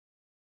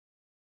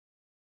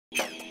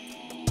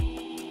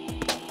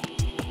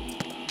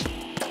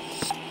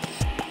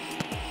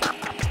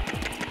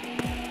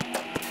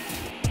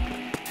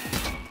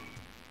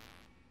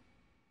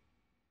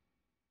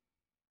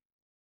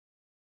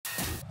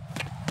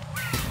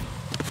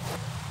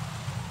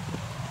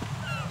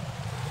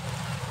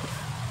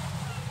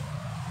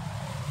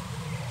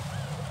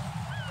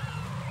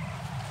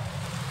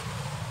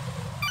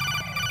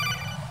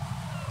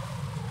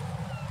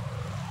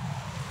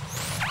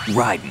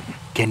Raiden,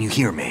 can you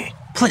hear me?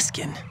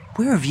 Pliskin,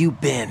 where have you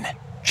been?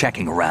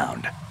 Checking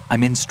around.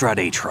 I'm in Strut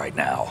H right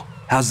now.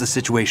 How's the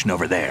situation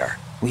over there?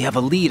 We have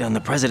a lead on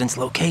the President's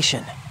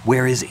location.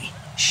 Where is he?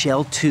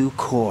 Shell 2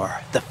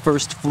 core, the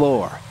first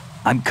floor.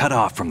 I'm cut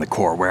off from the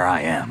core where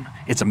I am.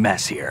 It's a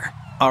mess here.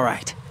 All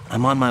right,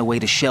 I'm on my way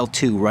to Shell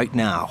 2 right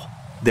now.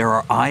 There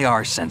are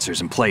IR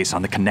sensors in place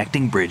on the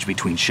connecting bridge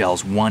between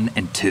Shells 1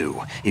 and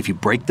 2. If you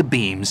break the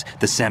beams,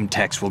 the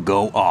Semtex will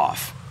go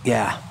off.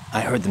 Yeah,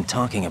 I heard them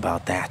talking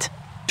about that.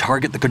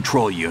 Target the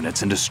control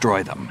units and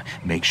destroy them.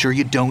 Make sure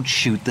you don't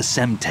shoot the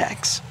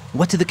Semtex.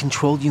 What do the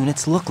control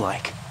units look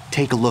like?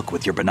 Take a look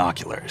with your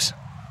binoculars.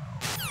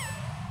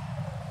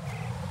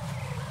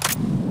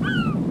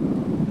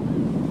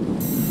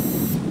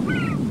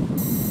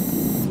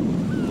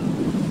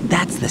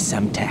 That's the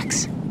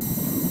Semtex.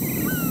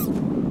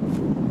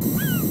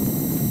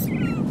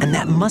 And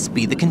that must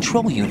be the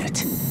control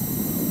unit.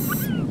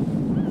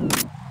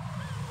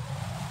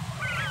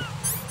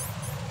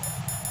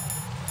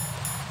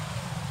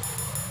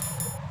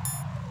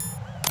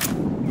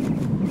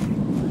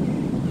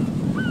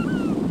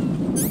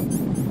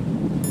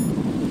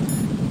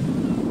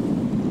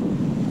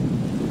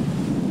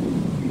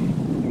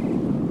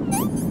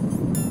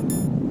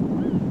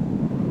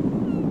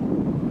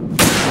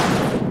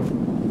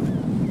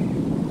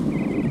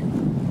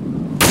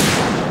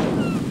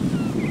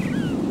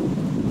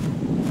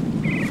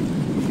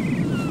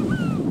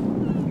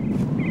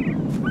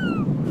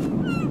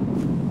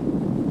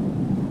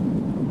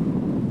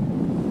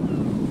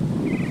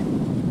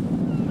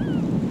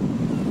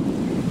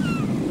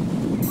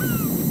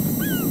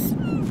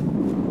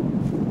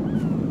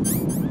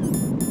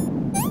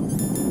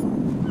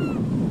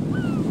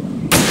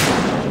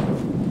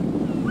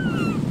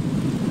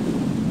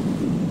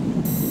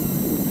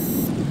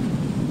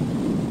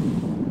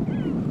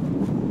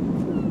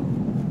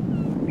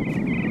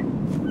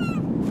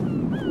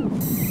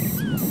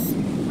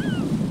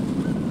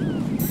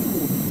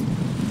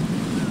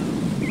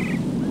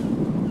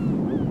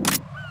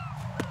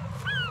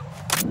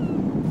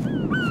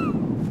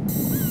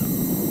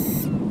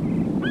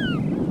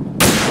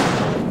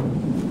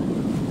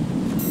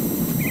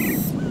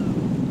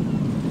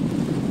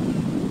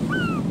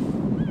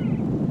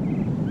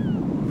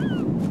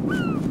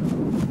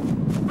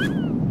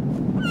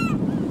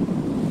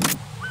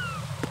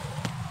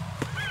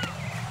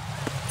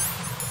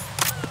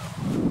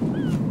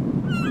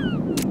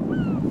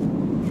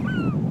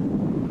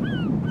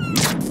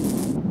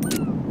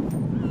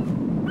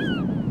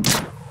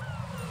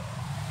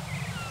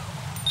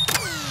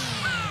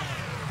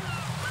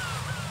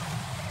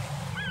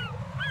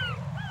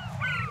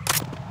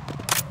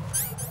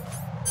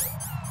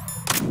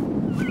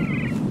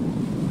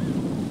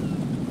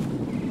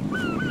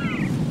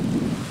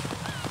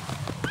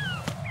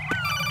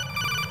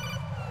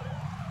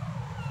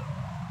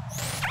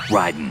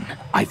 Raiden,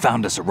 I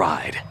found us a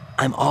ride.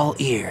 I'm all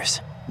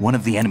ears. One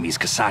of the enemy's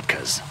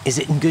Kasatkas. Is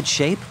it in good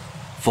shape?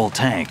 Full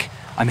tank.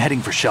 I'm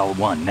heading for Shell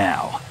 1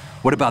 now.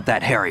 What about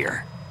that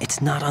Harrier? It's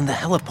not on the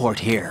heliport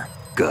here.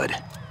 Good.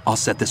 I'll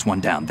set this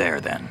one down there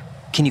then.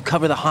 Can you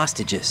cover the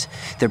hostages?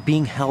 They're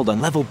being held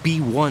on level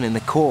B1 in the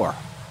core.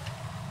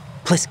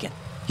 Pliskin,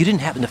 you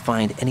didn't happen to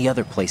find any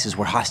other places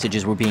where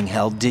hostages were being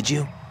held, did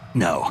you?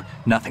 No,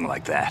 nothing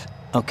like that.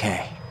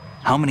 Okay.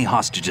 How many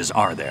hostages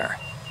are there?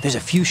 There's a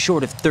few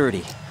short of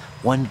 30.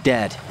 One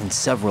dead and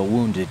several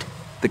wounded.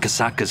 The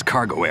Kasatka's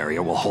cargo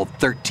area will hold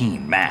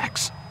 13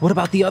 max. What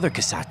about the other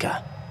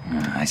Kasatka?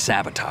 I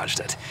sabotaged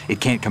it. It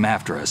can't come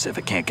after us if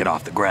it can't get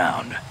off the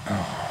ground.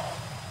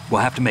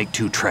 We'll have to make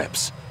 2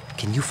 trips.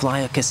 Can you fly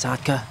a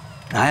Kasatka?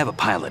 I have a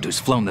pilot who's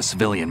flown the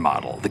civilian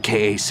model, the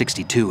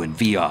KA-62 in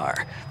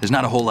VR. There's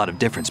not a whole lot of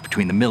difference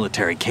between the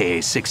military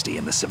KA-60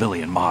 and the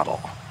civilian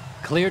model.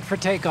 Cleared for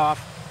takeoff.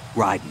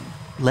 Raiden,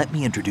 let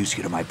me introduce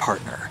you to my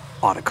partner,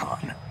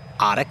 Otacon.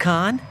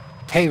 Otacon?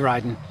 Hey,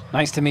 Raiden.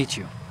 Nice to meet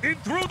you.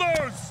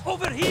 Intruders!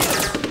 Over here!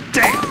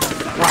 Damn!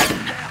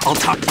 Raiden, I'll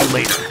talk to you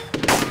later.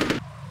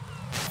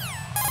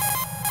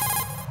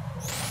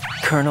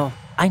 Colonel,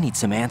 I need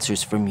some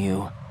answers from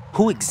you.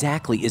 Who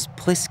exactly is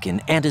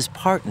Pliskin and his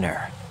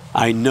partner?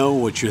 I know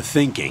what you're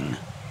thinking.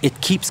 It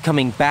keeps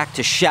coming back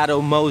to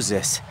Shadow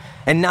Moses.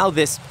 And now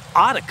this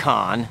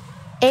Otacon.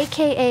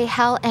 AKA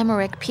Hal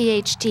Emmerich,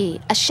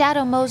 PhD, a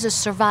Shadow Moses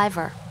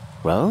survivor.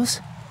 Rose?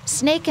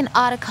 Snake and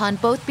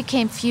Otacon both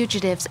became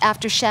fugitives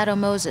after Shadow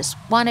Moses,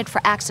 wanted for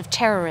acts of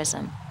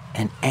terrorism.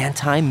 An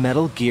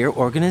anti-Metal Gear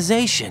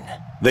organization.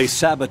 They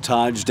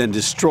sabotaged and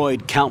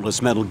destroyed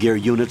countless Metal Gear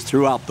units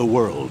throughout the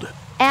world.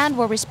 And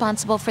were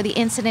responsible for the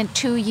incident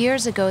 2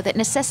 years ago that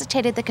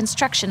necessitated the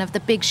construction of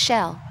the Big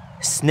Shell.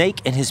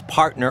 Snake and his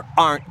partner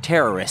aren't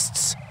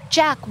terrorists.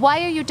 Jack,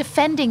 why are you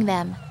defending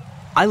them?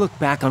 I look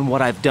back on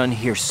what I've done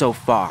here so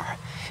far,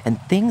 and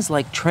things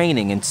like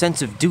training and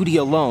sense of duty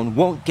alone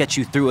won't get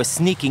you through a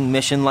sneaking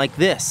mission like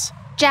this.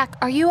 Jack,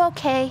 are you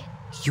okay?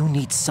 You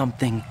need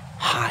something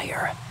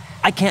higher.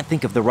 I can't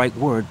think of the right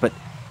word, but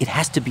it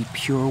has to be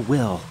pure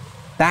will,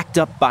 backed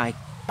up by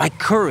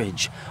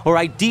courage or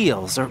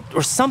ideals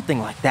or something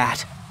like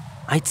that.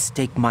 I'd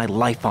stake my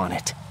life on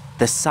it.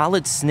 The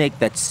solid snake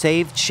that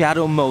saved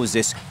Shadow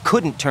Moses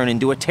couldn't turn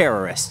into a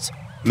terrorist.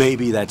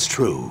 Maybe that's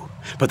true,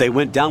 but they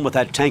went down with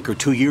that tanker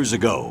 2 years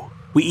ago.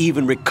 We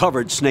even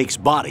recovered Snake's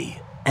body.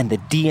 And the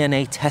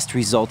DNA test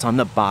results on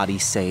the body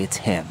say it's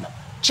him.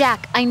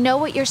 Jack, I know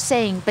what you're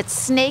saying, but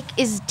Snake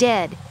is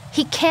dead.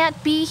 He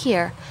can't be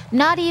here,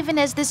 not even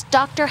as this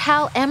Dr.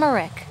 Hal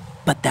Emmerich.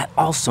 But that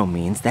also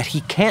means that he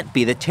can't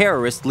be the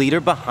terrorist leader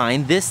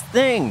behind this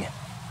thing.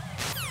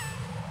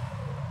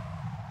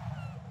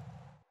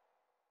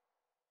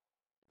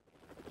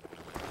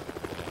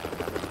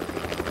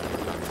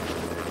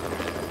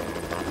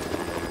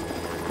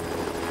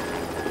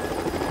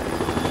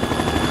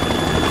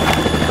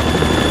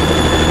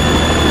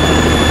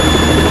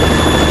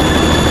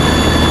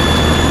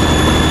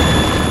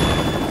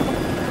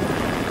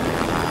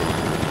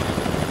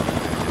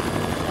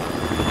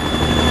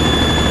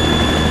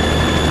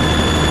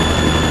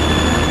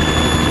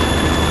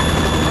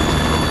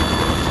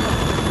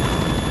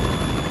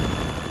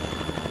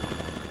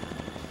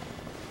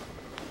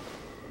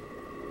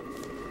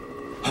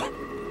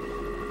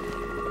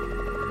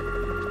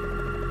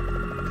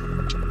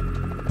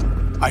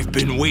 I've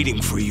been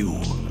waiting for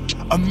you.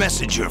 A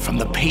messenger from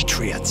the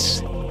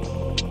Patriots.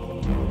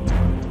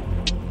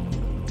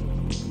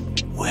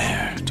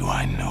 Where do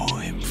I know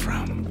him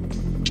from?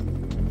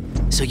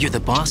 So you're the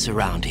boss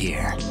around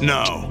here?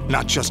 No,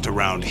 not just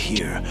around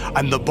here.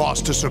 I'm the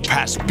boss to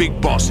surpass Big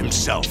Boss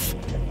himself.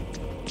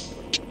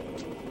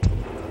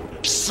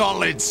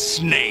 Solid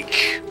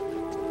Snake.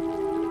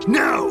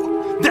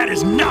 No! That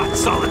is not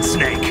Solid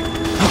Snake!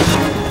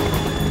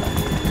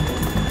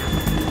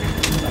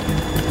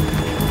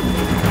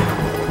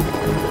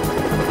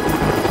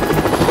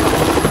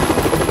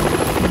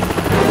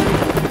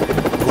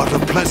 What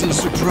a pleasant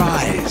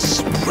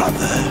surprise,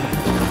 brother.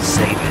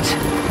 Save it.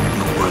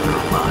 You brother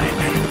of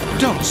mine.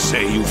 Don't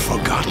say you've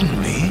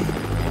forgotten me,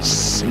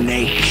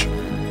 Snake.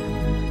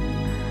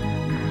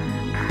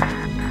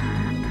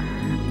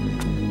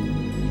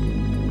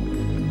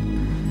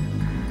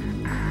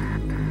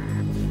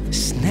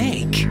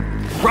 Snake?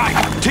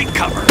 Right, take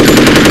cover.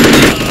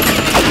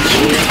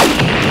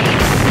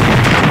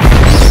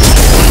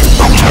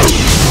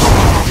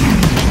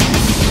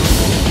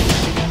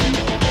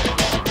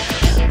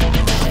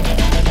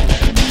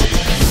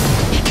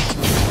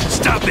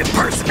 Stop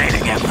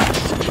impersonating him.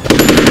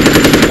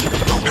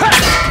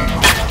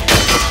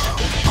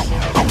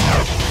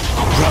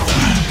 Brother,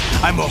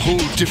 I'm a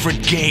whole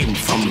different game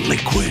from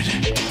Liquid.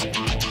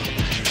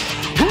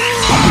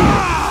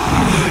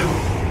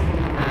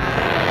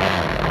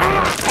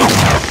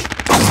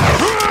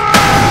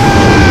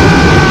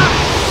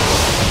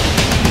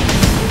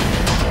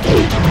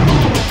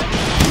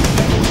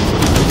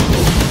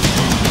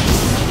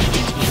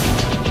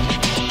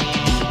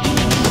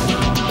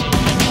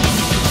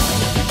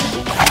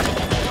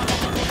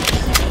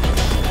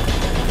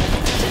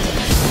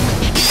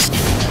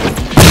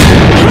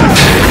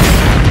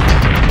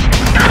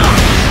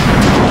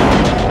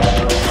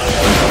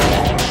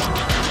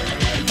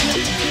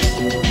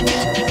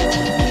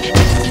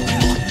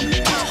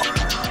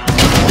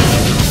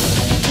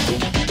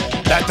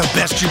 That the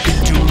best you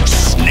can do,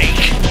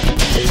 Snake?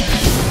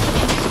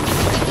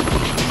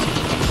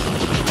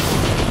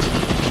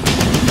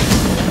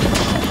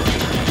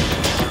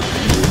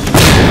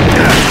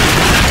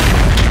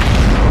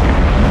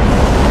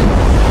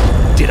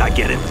 Did I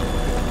get it?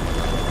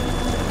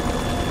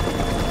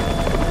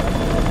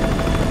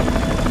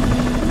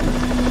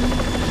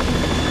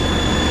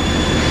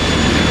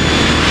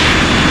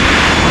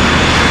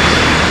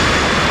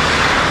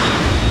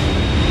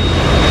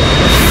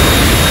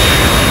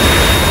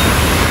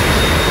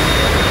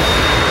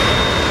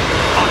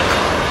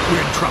 We're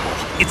in trouble.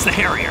 It's the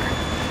Harrier.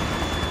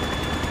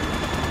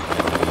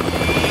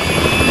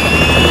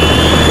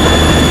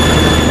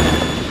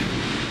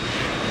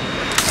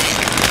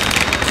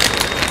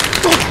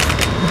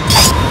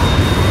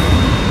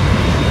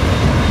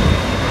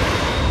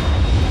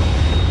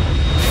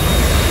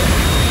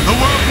 The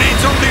world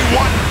needs only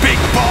one big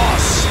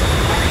boss!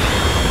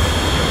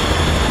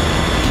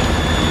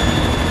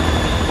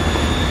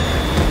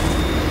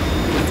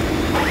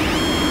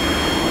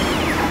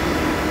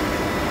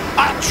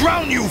 I'll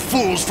drown you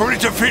fools for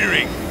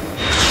interfering!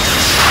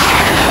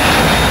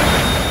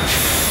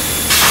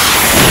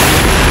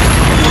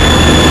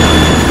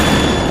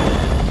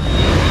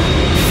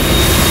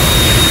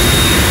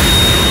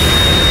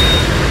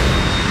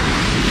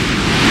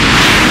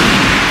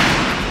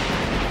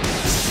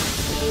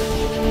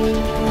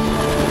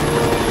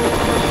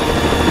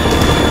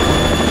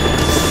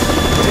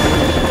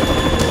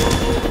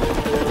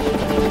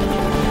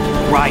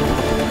 Right.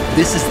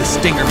 This is the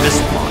Stinger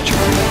missile launcher.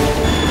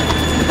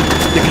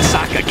 The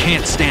Kasaka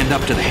can't stand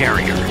up to the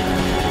Harrier.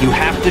 You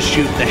have to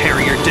shoot the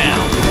Harrier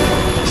down.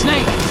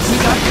 Snake, we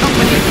got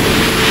company.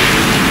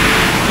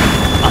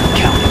 I'm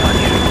counting on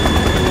you.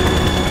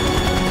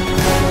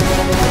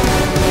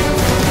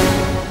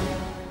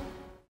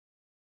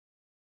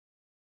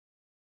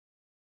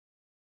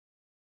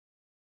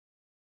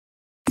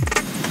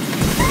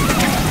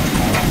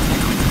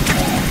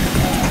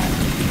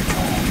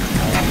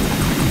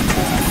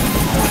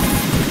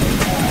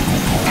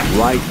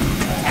 right?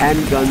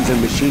 Handguns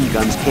and machine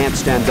guns can't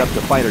stand up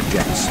to fighter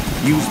jets.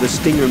 Use the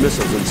Stinger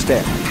missiles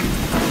instead.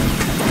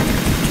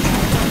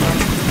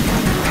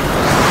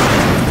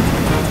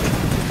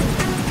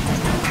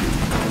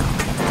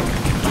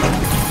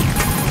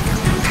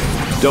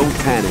 Don't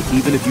panic,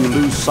 even if you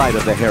lose sight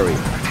of the Harrier.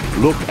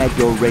 Look at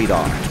your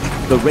radar.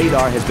 The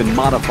radar has been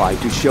modified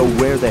to show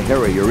where the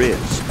Harrier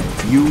is.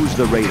 Use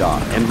the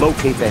radar and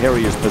locate the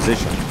Harrier's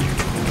position.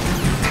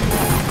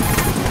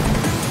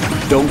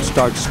 Don't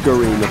start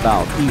scurrying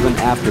about even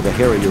after the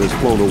Harrier has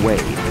flown away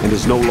and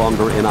is no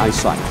longer in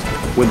eyesight.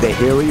 When the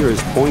Harrier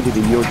is pointed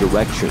in your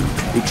direction,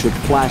 it should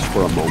flash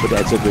for a moment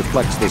as it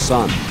reflects the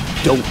sun.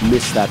 Don't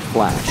miss that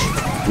flash.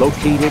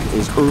 Locate it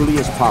as early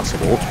as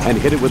possible and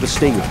hit it with a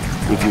Stinger.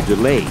 If you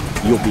delay,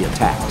 you'll be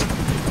attacked.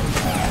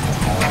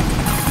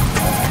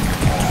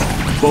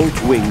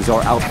 Both wings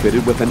are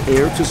outfitted with an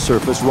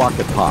air-to-surface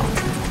rocket pod.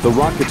 The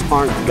rockets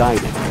aren't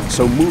guided,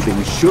 so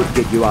moving should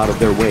get you out of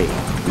their way.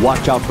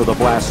 Watch out for the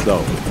blast, though.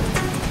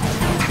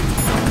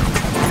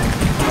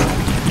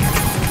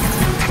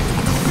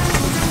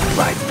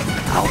 Right.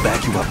 I'll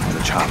back you up from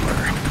the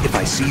chopper. If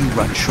I see you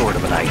run short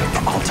of an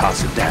item, I'll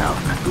toss it down.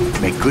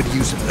 Make good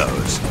use of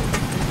those.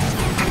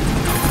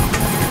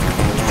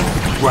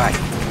 Right.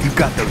 You've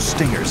got those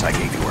Stingers I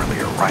gave you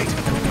earlier, right?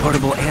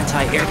 Portable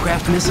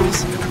anti-aircraft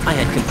missiles? I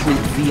had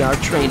complete VR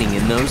training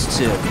in those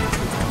too.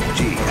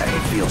 Gee,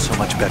 I feel so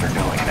much better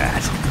knowing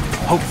that.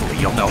 Hopefully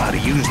you'll know how to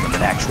use them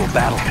in actual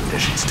battle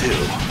conditions too.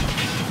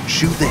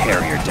 Shoot the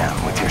Harrier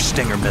down with your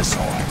Stinger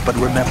missile, but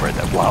remember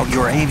that while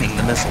you're aiming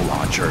the missile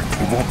launcher,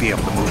 you won't be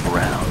able to move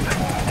around.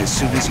 As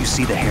soon as you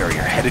see the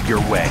Harrier headed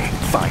your way,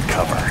 find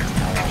cover.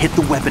 Hit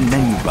the weapon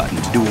menu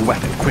button to do a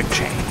weapon quick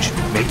change.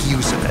 Make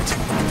use of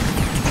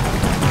it.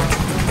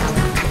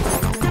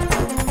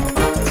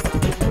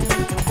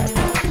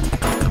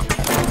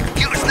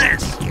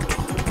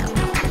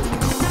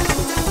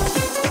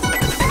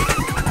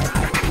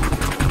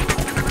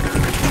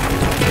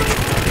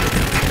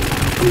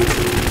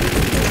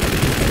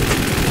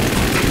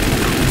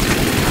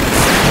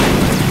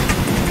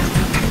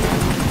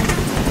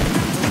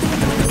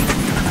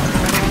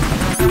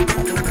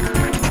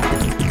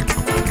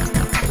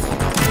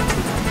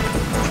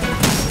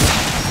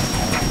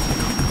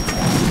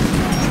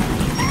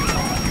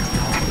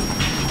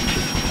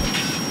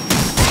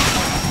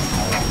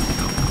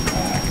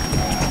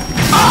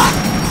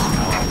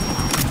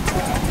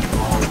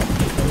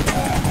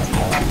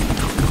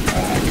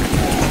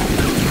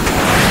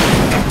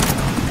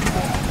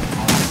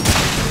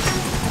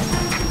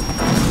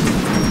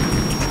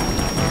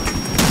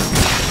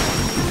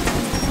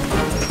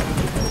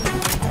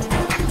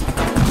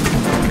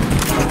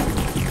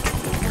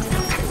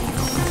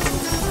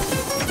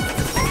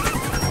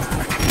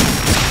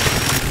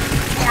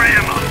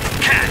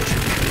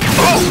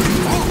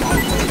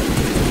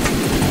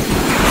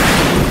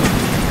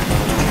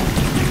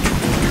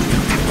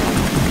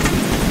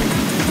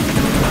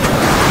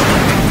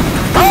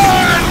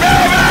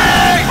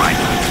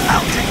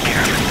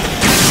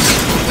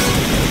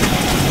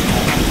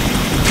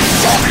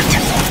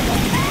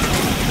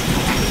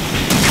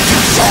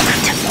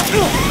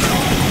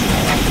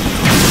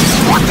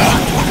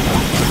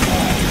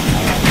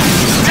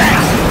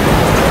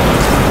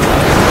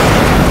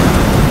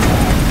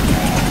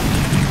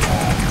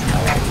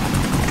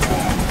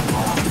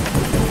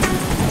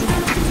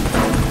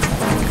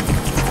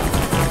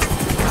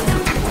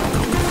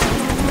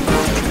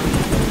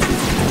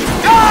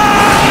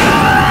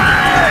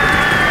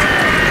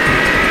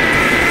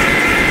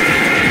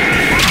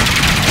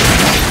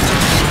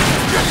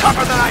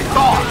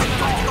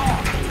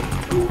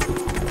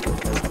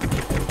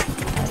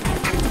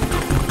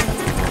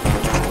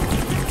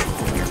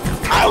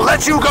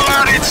 Let you go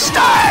out in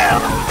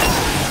style!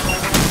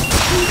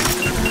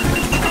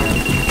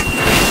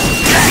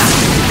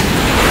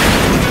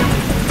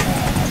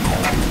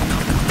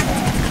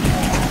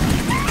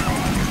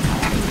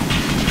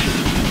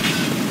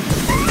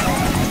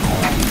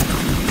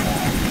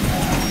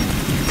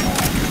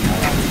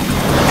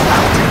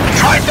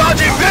 Try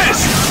dodging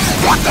this!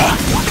 What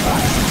the?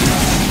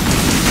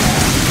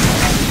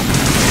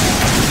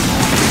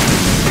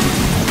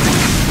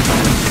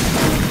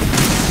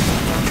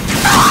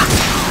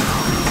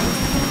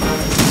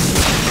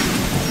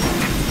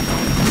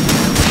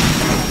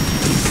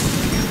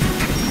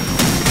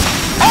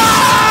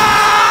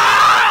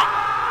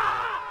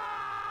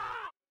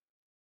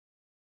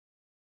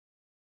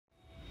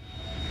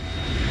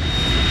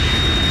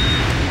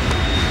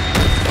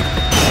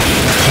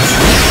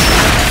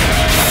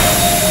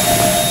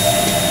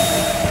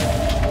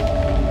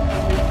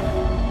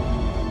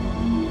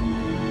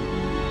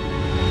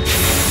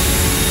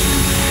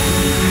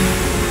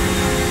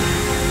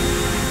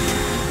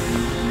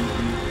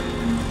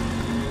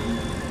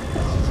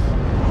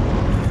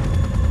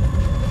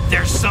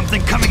 There's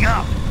something coming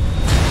up!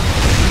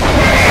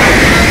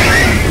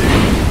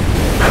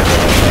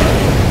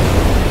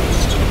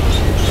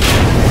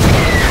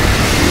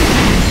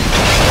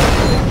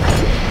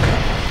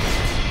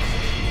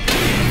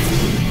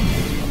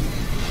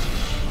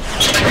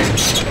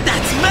 That's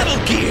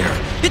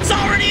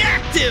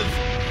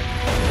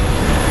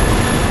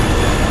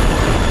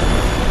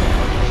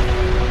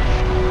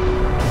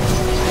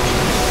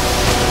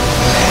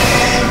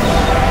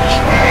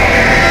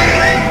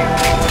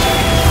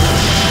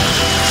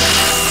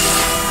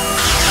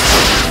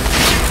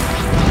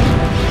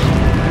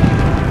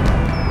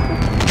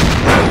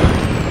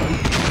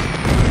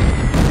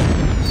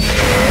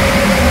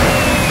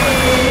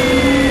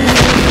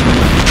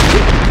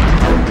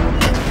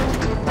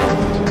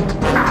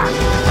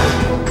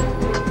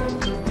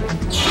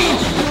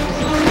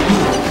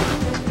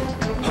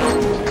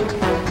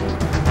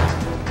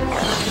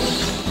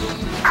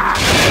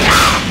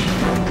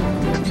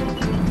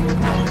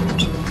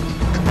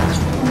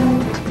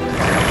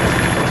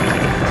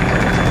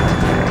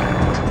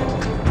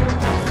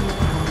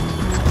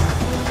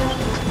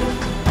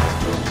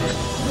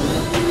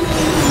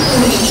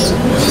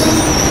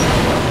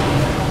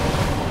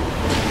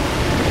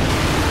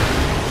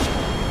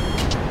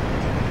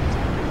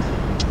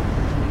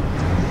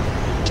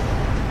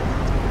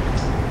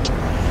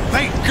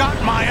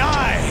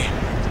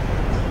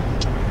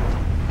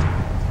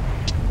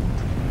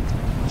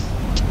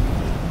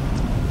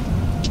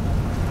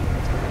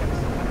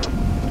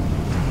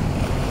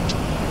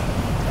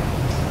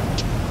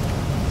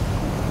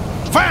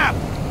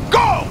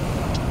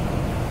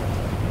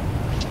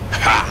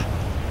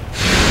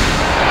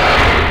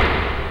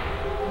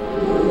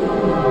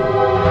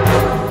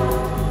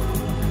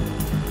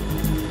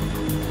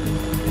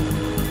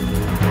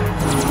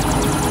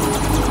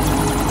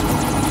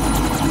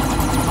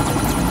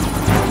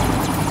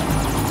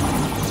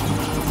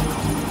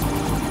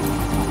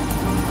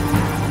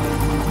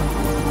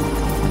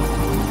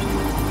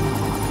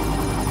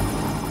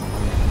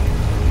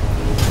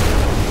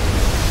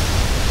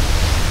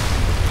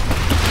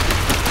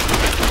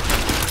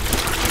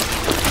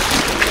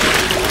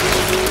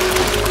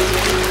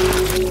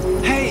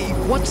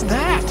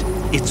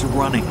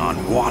running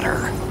on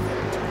water.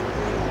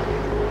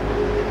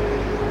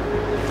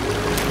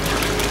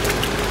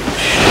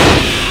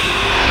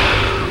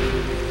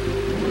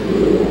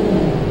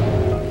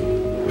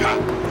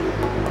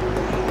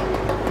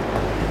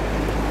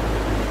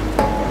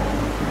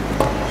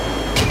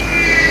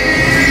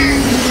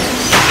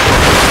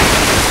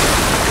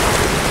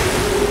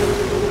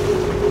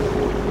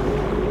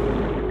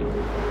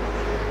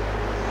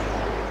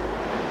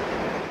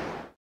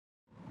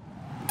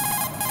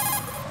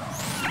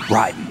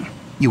 Raiden,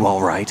 you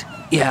all right?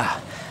 Yeah.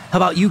 How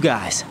about you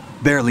guys?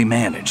 Barely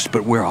managed,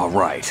 but we're all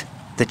right.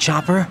 The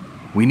chopper?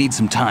 We need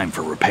some time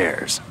for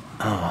repairs.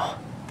 Oh.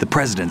 The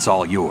president's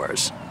all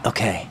yours.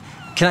 Okay.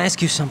 Can I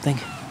ask you something?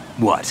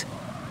 What?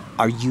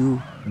 Are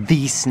you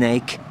the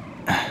Snake?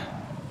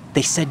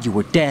 They said you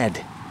were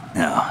dead.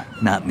 No,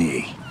 not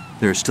me.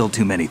 There are still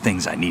too many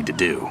things I need to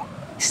do.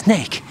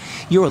 Snake,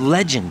 you're a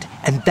legend,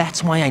 and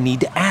that's why I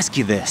need to ask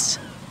you this.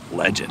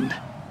 Legend?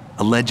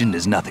 A legend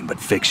is nothing but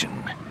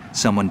fiction.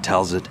 Someone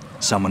tells it,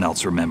 someone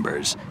else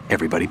remembers.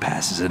 Everybody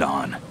passes it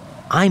on.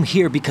 I'm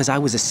here because I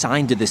was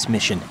assigned to this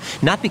mission,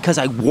 not because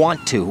I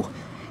want to.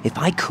 If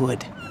I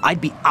could,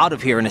 I'd be out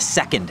of here in a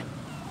second.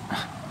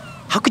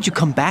 How could you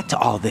come back to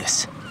all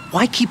this?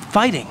 Why keep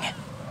fighting?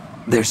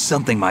 There's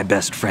something my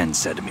best friend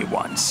said to me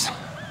once.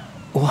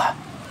 What?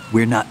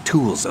 We're not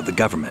tools of the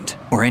government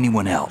or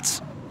anyone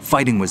else.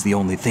 Fighting was the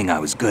only thing I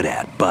was good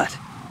at, but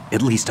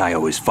at least I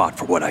always fought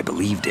for what I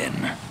believed in.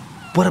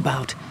 What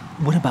about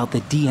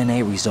the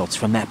DNA results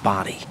from that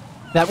body?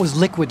 That was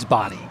Liquid's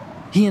body.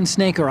 He and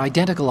Snake are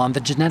identical on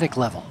the genetic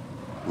level.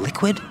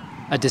 Liquid?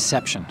 A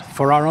deception,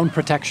 for our own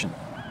protection.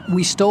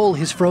 We stole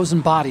his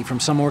frozen body from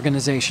some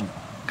organization.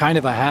 Kind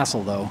of a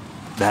hassle, though.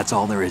 That's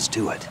all there is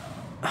to it.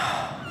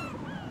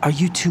 Are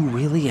you two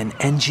really an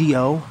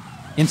NGO?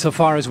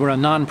 Insofar as we're a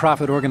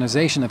non-profit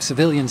organization of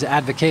civilians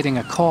advocating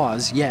a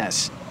cause,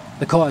 yes.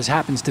 The cause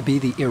happens to be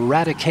the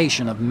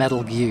eradication of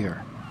Metal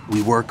Gear.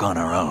 We work on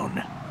our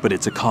own, but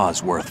it's a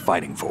cause worth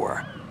fighting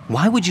for.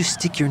 Why would you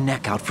stick your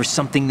neck out for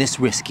something this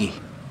risky?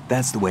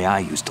 That's the way I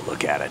used to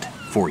look at it,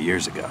 4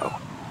 years ago.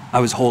 I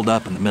was holed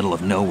up in the middle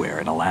of nowhere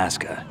in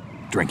Alaska,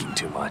 drinking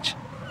too much.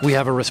 We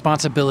have a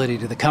responsibility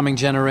to the coming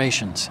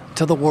generations,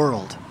 to the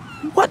world.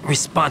 What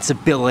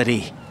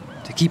responsibility?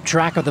 To keep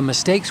track of the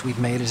mistakes we've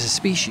made as a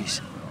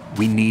species.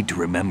 We need to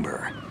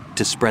remember,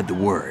 to spread the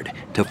word,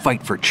 to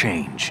fight for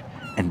change,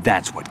 and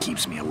that's what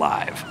keeps me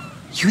alive.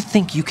 You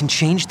think you can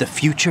change the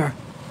future?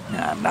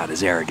 Nah, I'm not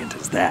as arrogant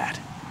as that.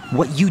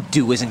 What you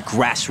do isn't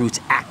grassroots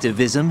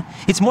activism.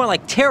 It's more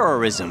like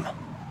terrorism.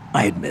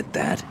 I admit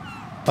that.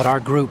 But our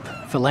group,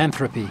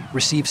 Philanthropy,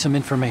 received some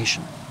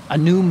information. A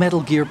new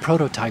Metal Gear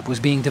prototype was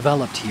being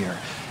developed here,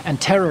 and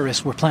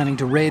terrorists were planning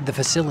to raid the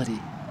facility.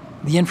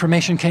 The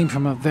information came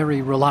from a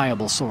very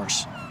reliable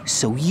source.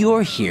 So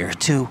you're here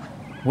to...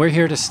 We're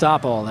here to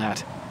stop all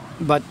that.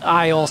 But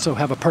I also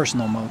have a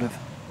personal motive.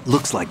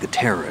 Looks like the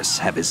terrorists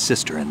have his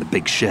sister in the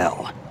big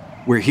shell.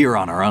 We're here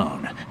on our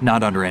own,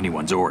 not under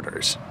anyone's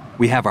orders.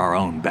 We have our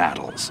own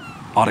battles.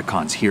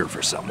 Otacon's here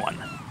for someone.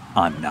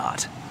 I'm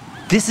not.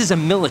 This is a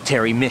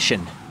military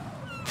mission.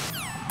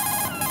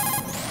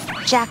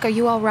 Jack, are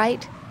you all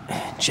right?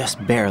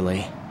 Just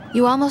barely.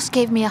 You almost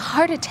gave me a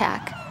heart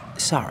attack.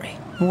 Sorry,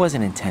 it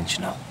wasn't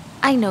intentional.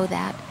 I know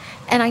that,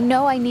 and I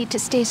know I need to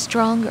stay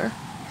stronger.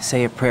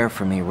 Say a prayer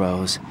for me,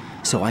 Rose,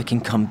 so I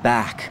can come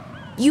back.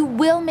 You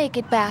will make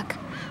it back.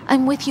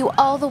 I'm with you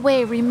all the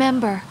way,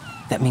 remember.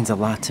 That means a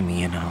lot to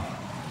me, you know.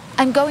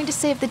 I'm going to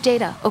save the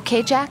data,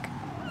 okay, Jack?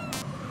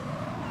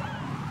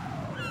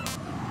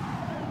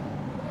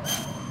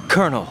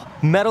 Colonel,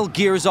 Metal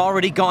Gear's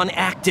already gone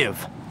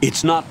active.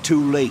 It's not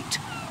too late.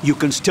 You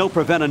can still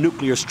prevent a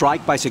nuclear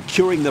strike by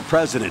securing the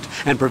president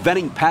and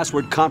preventing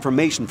password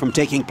confirmation from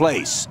taking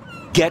place.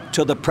 Get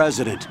to the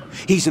president.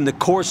 He's in the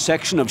core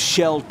section of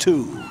Shell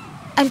 2.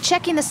 I'm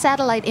checking the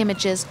satellite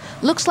images.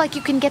 Looks like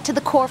you can get to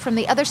the core from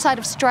the other side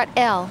of Strut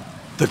L.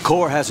 The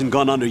core hasn't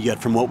gone under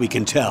yet from what we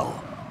can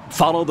tell.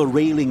 Follow the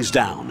railings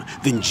down,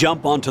 then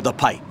jump onto the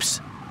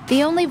pipes.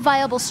 The only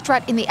viable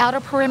strut in the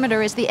outer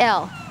perimeter is the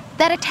L.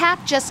 That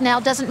attack just now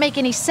doesn't make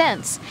any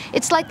sense.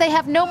 It's like they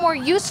have no more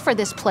use for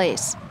this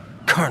place.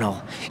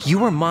 Colonel, you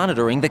were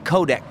monitoring the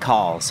codec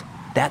calls.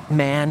 That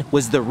man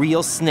was the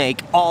real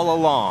Snake all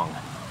along.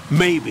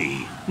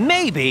 Maybe.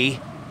 Maybe?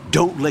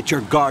 Don't let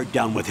your guard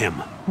down with him.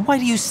 Why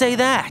do you say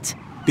that?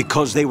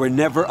 Because they were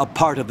never a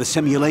part of the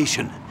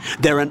simulation.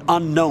 They're an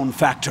unknown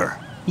factor.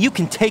 You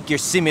can take your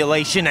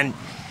simulation and...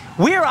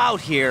 We're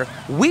out here,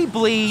 we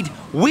bleed,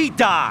 we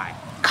die.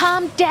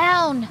 Calm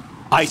down.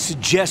 I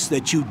suggest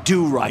that you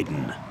do,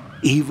 Raiden.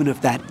 Even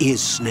if that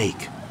is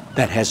Snake.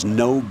 That has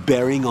no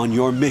bearing on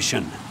your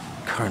mission.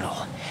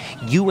 Colonel,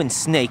 you and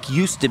Snake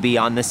used to be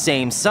on the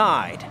same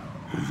side.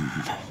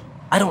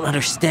 I don't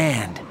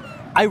understand.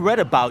 I read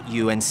about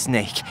you and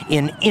Snake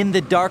in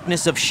the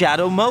Darkness of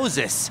Shadow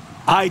Moses.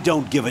 I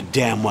don't give a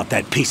damn what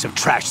that piece of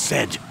trash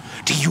said.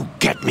 Do you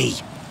get me?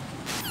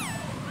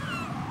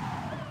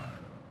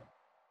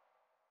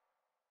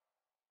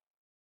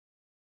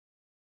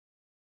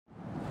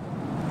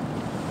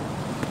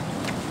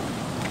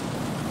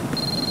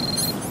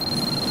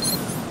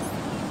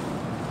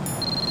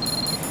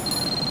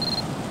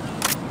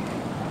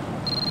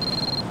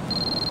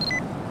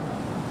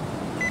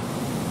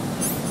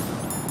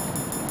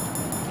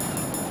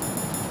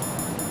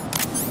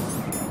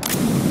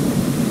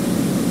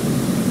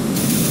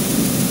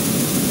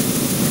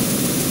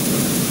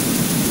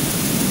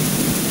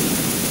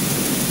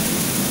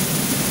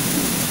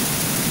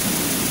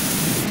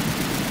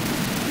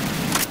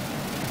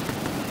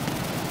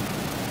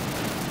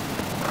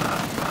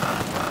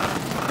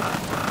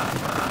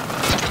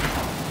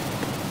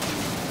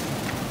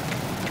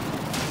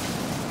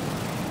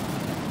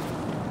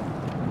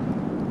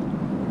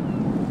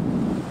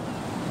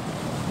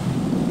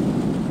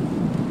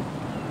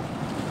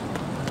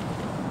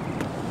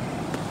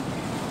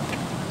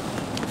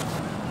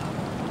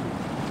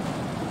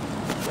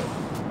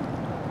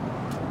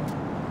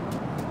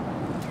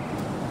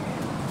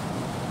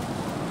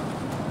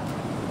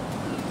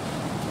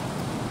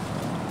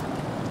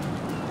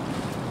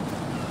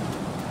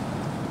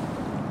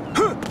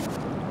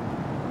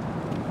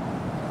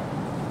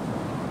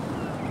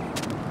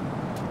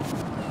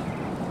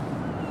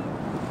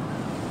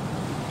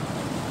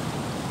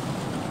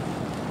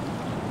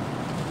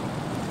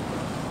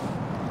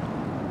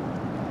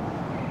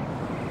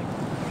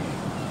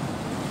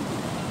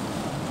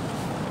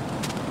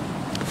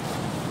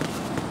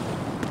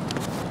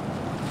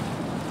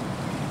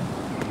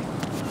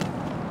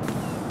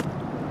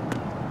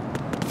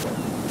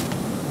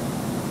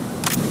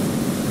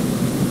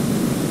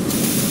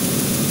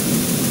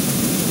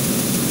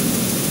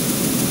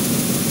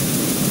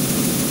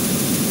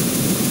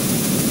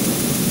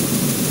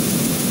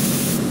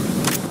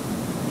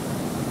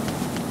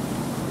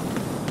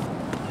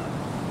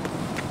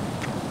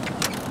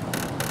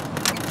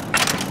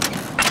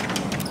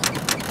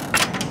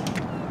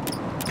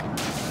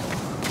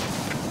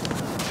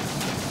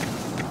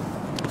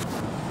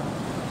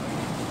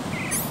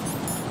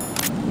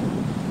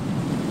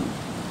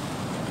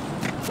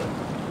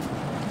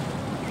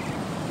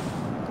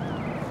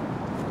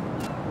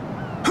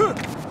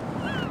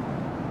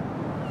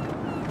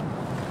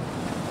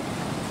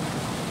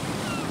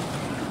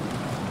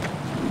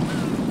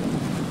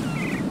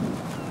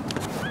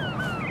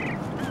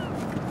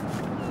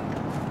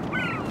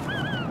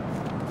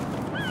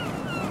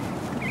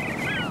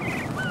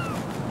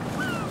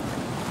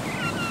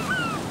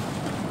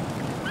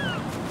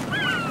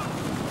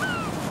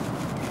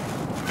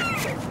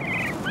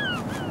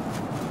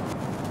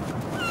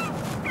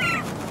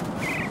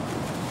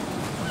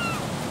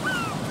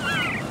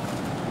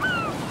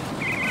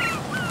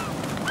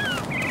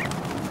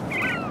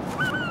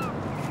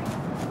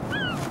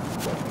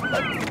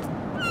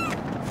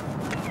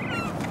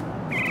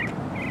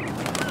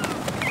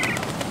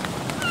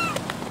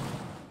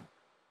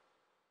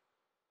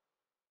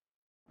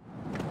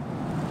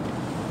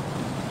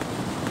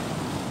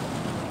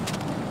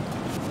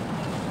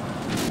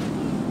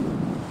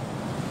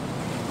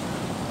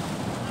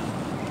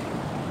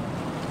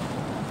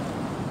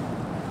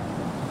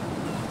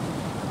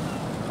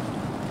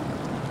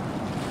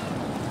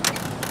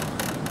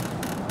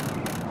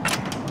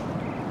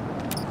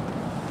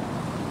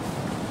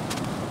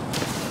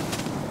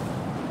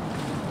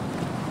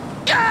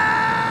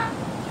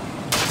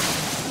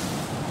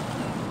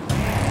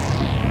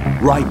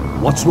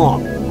 Raiden, what's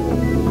wrong?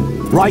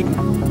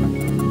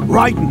 Raiden!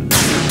 Raiden!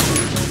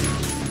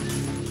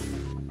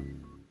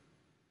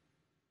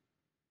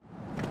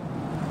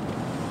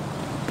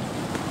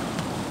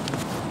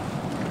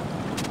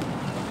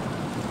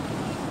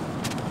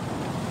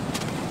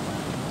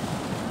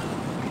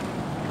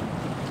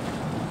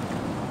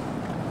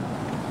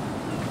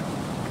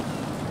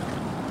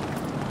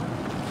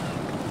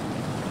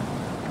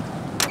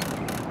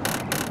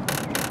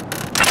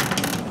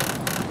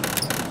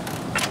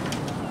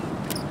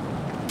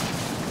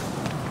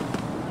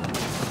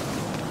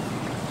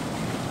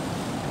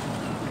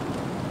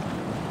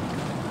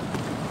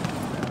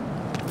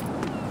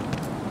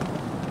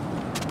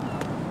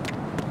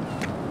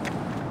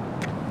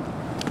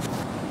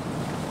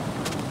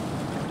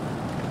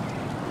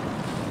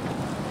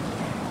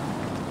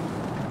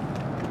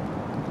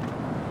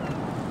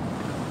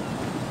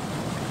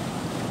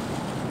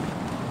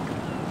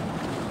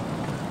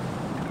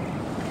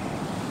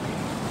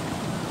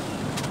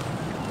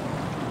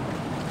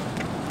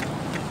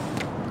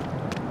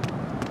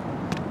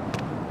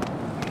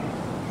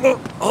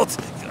 What?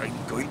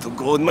 I'm going to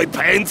go in my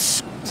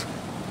pants.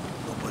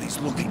 Nobody's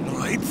looking,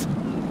 right?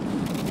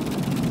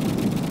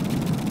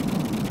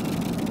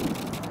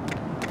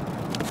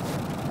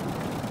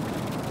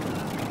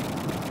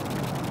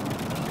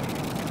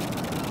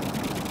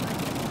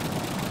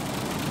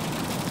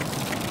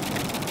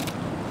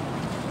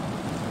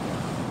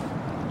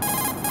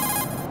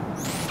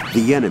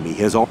 The enemy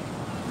has all...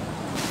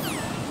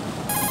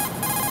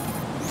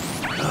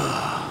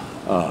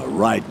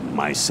 Raiden,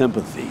 my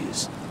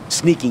sympathies.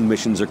 Sneaking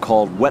missions are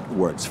called wet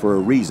works for a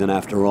reason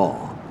after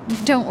all.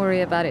 Don't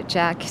worry about it,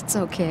 Jack. It's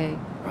okay.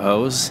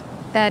 Rose?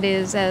 That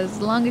is,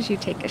 as long as you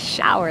take a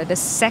shower the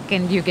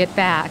second you get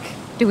back.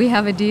 Do we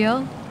have a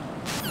deal?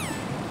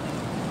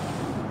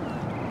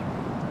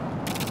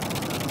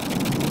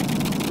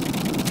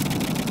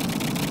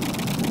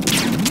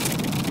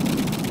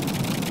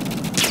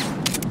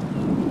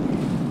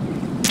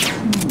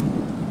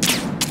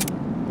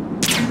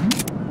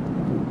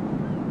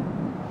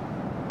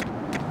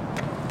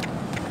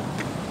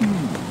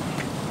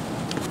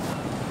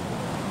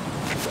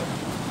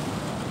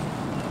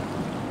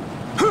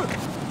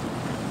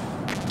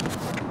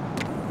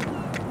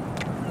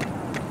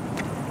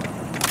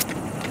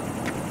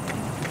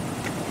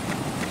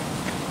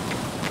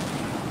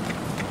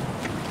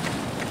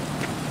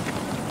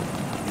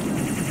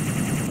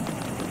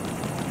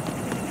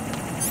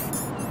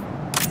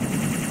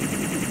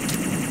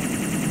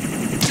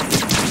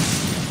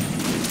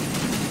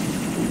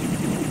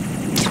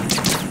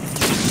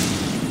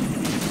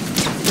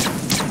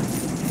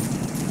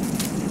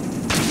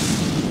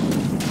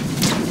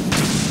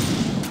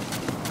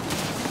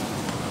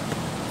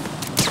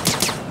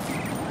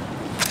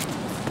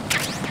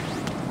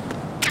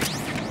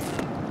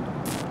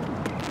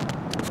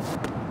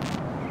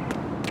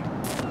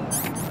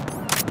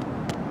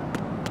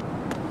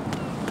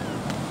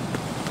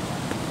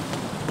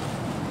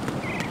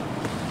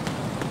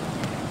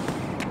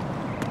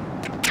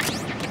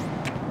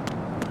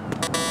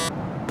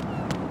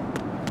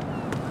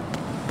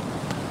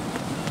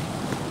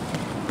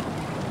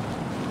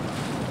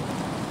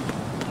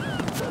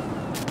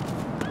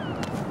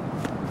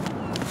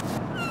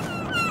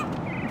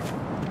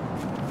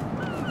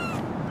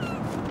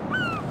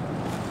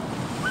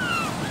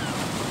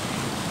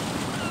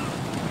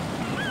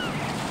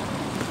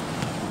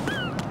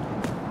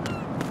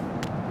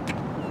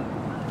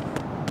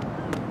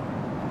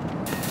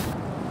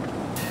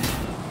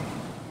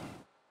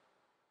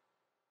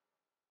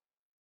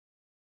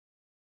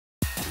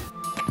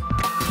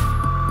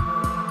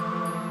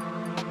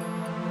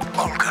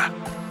 Olga,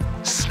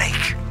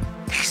 Snake,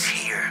 he's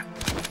here.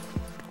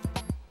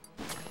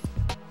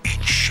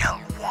 In Shell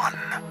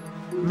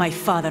 1. My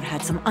father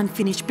had some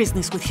unfinished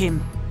business with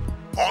him.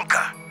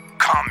 Olga,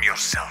 calm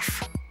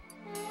yourself.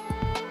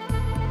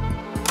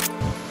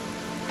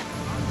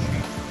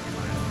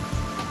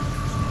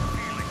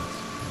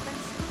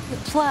 The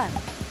plan.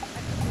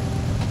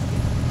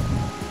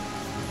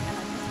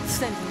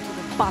 Send him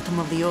to the bottom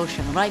of the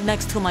ocean, right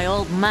next to my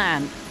old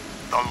man.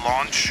 The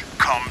launch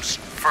comes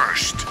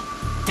first.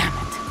 Damn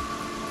it.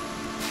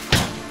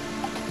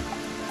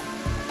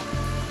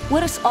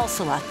 Where is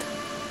Ocelot?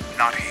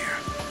 Not here.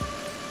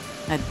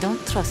 I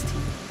don't trust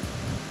him.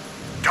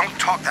 Don't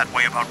talk that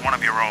way about one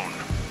of your own.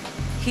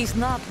 He's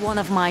not one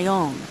of my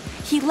own.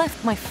 He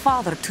left my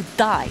father to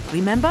die,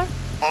 remember?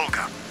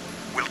 Olga,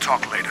 we'll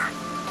talk later.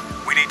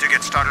 We need to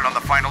get started on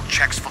the final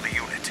checks for the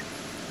unit.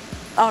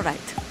 All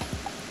right.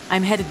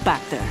 I'm headed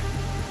back there.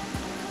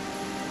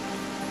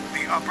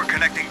 The upper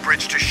connecting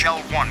bridge to Shell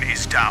 1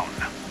 is down.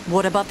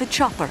 What about the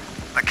chopper?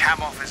 The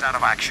cam-off is out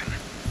of action.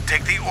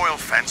 Take the oil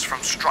fence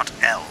from strut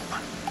L.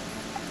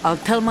 I'll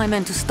tell my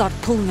men to start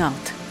pulling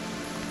out.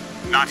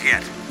 Not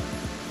yet.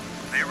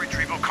 Their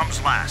retrieval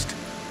comes last.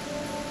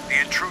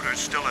 The intruder's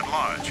still at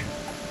large.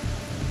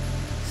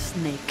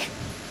 Snake.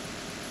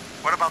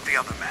 What about the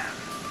other man?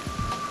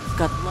 He's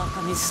got luck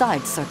on his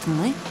side,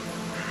 certainly.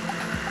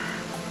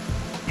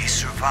 He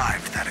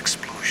survived that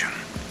explosion.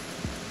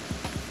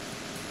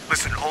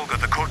 Listen, Olga,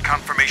 the code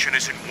confirmation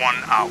is in 1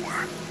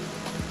 hour.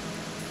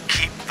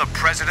 Keep the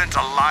president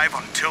alive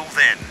until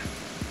then.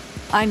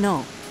 I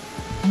know.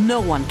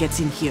 No one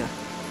gets in here.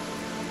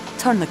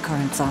 Turn the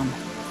currents on.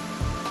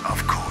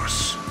 Of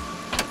course.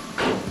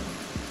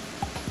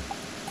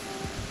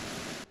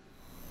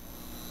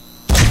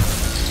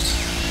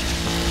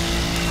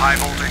 High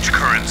voltage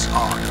currents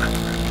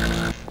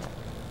on.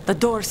 The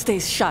door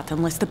stays shut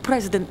unless the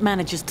president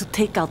manages to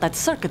take out that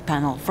circuit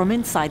panel from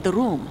inside the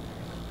room.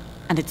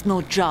 And it's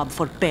no job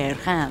for bare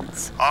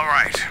hands. All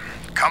right.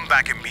 Come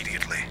back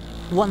immediately.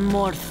 One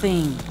more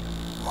thing.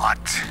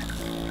 What?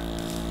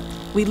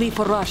 We leave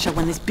for Russia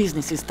when this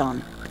business is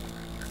done.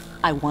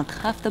 I want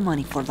half the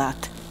money for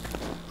that.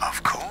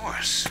 Of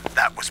course.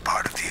 That was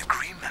part of the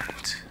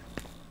agreement.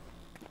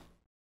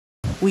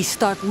 We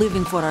start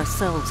living for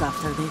ourselves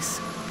after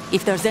this.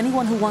 If there's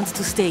anyone who wants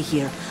to stay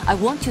here, I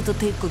want you to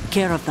take good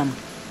care of them.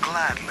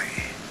 Gladly.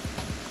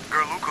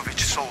 Gerlukovich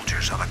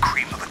soldiers are the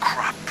cream of the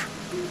crop.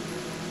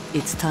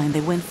 It's time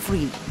they went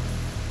free.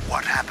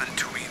 What happened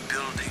to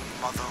rebuilding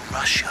Mother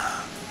Russia?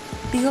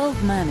 The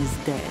old man is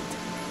dead.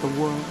 The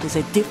world is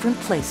a different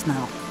place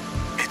now.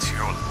 It's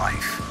your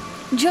life.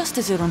 Just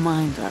as a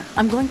reminder,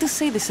 I'm going to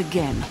say this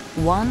again,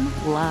 one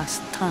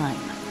last time.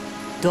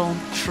 Don't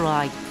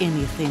try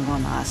anything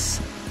on us.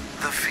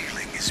 The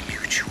feeling is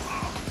mutual.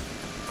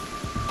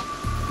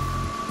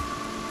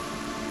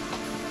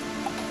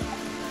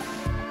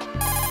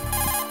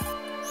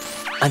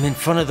 I'm in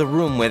front of the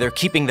room where they're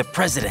keeping the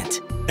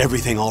president.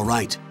 Everything all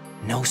right?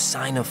 No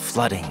sign of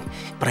flooding,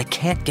 but I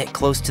can't get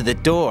close to the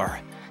door.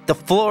 The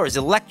floor is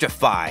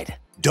electrified.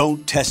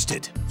 Don't test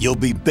it. You'll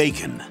be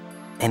bacon.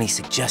 Any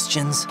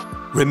suggestions?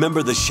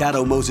 Remember the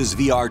Shadow Moses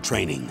VR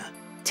training?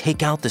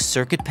 Take out the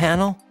circuit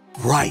panel?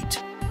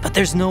 Right. But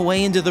there's no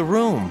way into the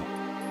room.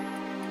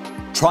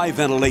 Try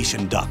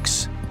ventilation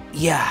ducts.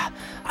 Yeah,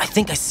 I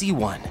think I see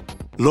one.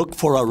 Look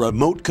for a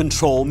remote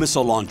control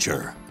missile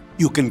launcher.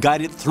 You can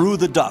guide it through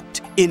the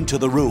duct into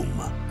the room.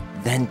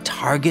 Then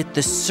target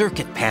the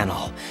circuit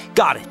panel.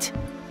 Got it.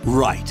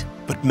 Right,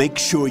 but make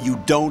sure you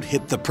don't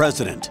hit the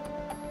president.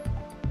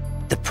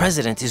 The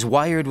president is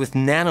wired with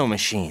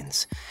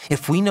nanomachines.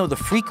 If we know the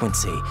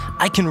frequency,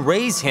 I can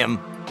raise him.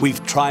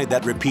 We've tried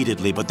that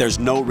repeatedly, but there's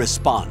no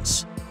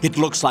response. It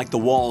looks like the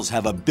walls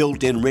have a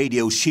built-in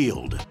radio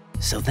shield.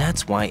 So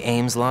that's why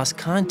Ames lost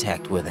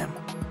contact with him.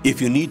 If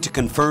you need to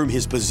confirm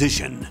his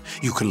position,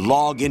 you can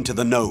log into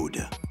the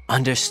node.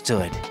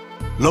 Understood.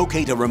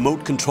 Locate a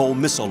remote control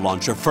missile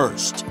launcher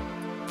first.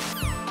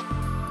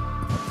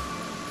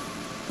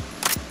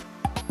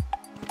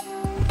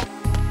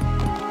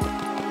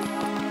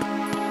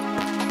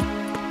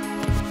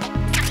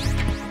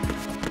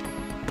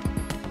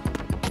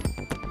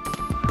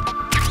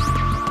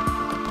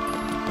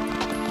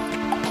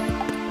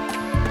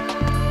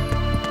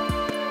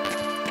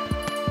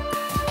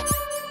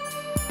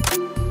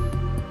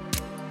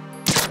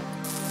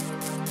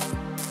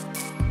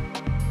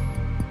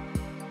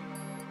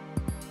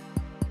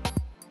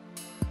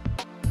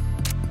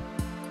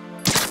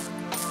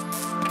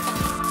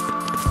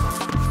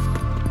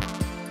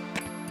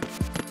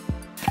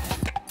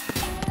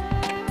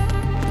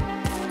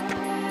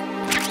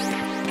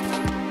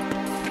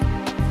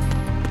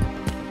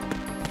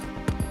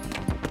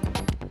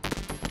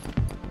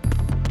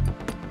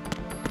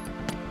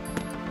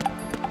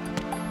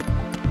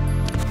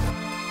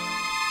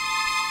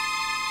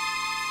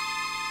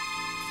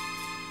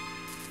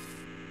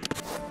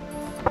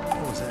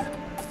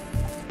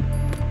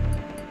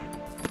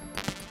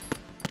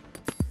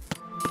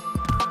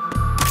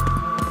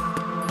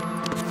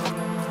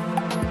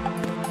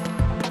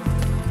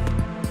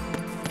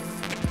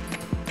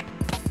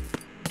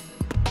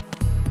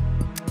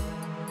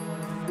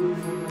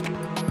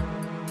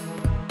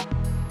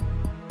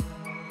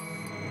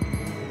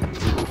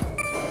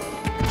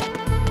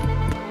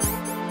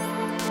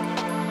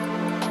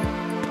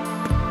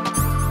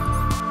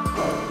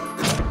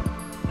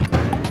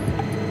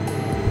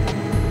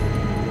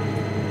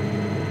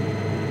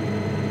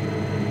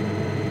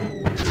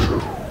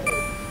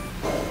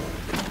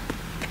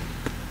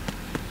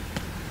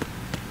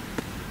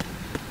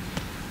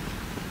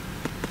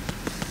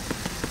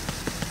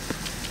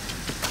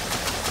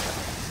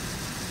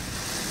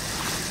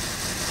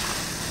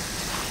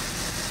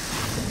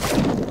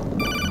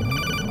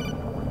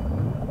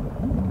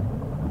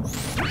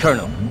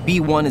 Colonel,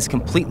 B1 is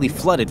completely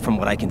flooded from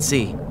what I can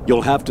see.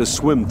 You'll have to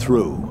swim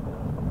through.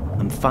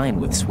 I'm fine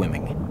with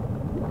swimming.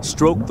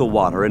 Stroke the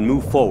water and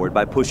move forward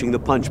by pushing the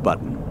punch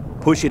button.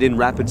 Push it in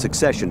rapid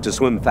succession to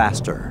swim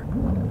faster.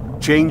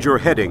 Change your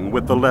heading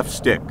with the left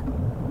stick.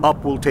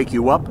 Up will take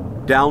you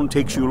up, down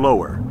takes you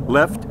lower,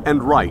 left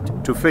and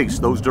right to face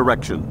those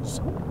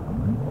directions.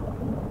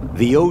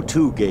 The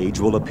O2 gauge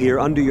will appear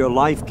under your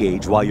life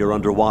gauge while you're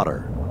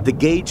underwater. The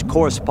gauge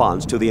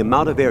corresponds to the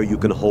amount of air you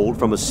can hold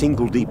from a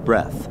single deep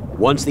breath.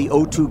 Once the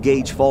O2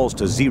 gauge falls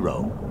to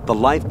 0, the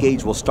life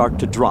gauge will start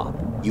to drop.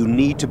 You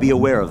need to be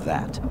aware of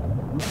that.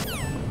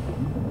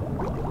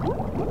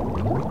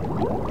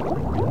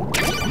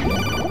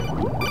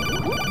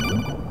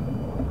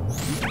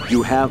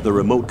 You have the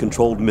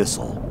remote-controlled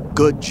missile.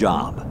 Good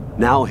job.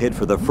 Now head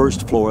for the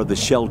first floor of the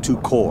Shell 2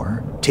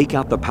 core. Take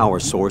out the power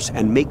source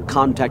and make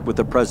contact with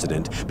the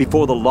President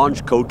before the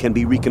launch code can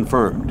be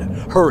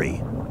reconfirmed.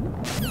 Hurry!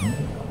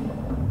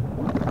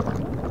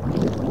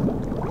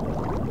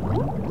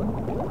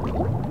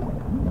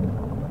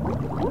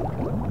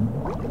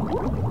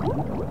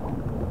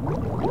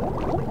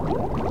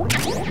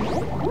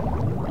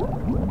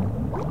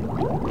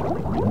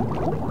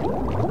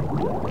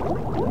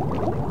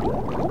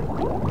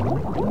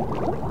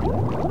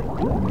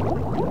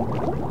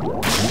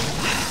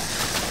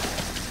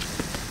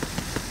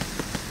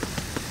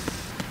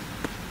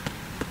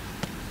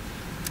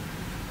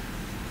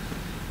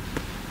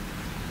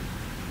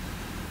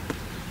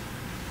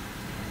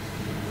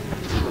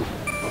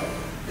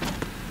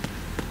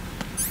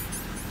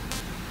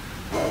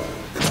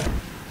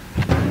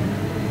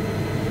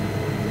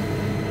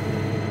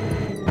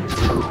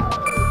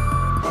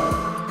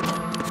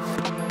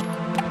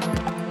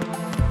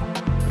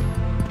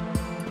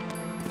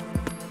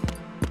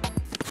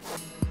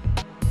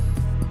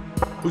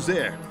 Who's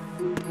there?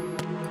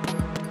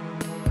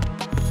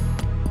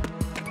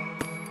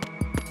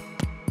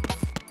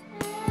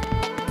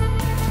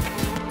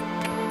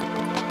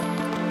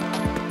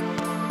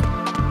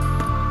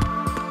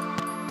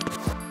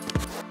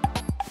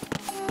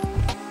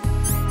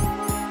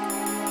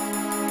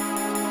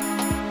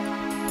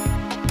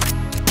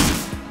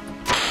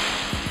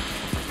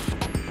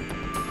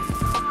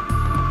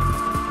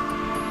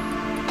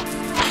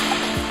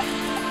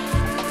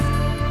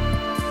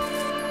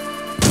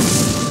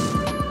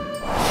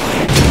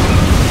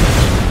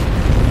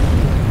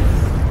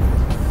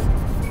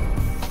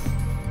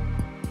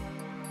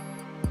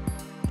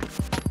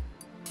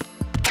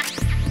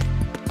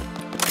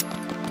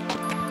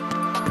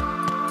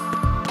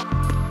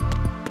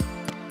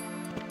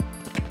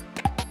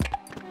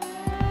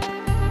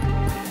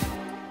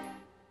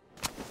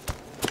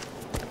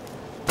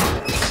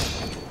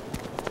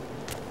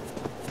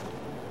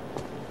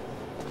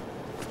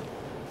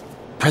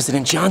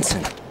 President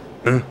Johnson.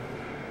 Huh?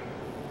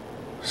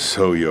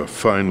 So you're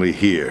finally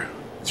here.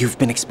 You've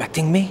been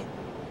expecting me?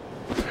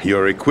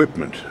 Your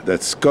equipment,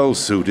 that skull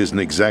suit, isn't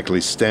exactly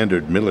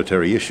standard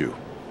military issue.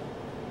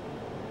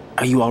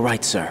 Are you all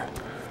right, sir?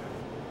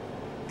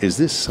 Is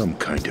this some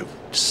kind of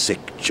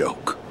sick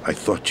joke? I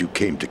thought you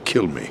came to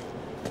kill me.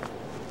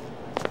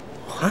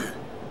 What?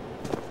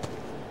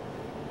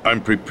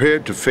 I'm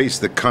prepared to face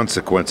the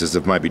consequences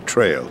of my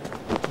betrayal.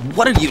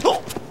 What are you...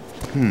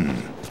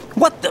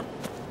 What the...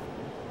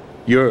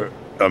 You're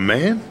a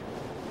man?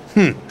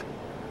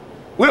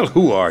 Well,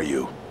 who are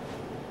you?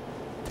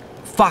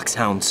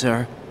 Foxhound,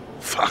 sir.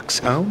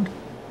 Foxhound?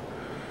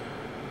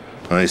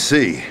 I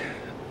see.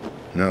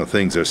 Now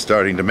things are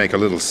starting to make a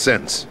little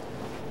sense.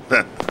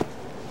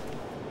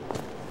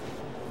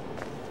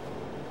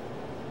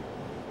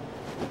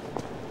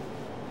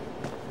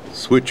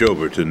 Switch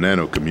over to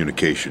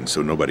nano-communication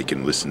so nobody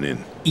can listen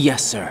in.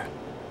 Yes, sir.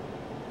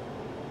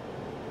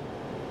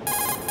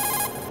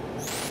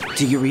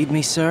 Do you read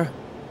me, sir?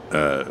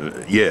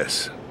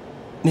 Yes.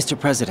 Mr.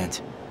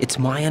 President, it's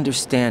my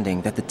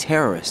understanding that the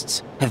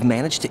terrorists have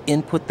managed to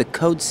input the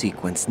code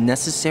sequence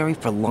necessary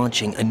for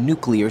launching a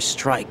nuclear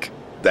strike.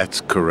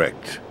 That's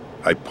correct.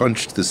 I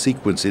punched the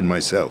sequence in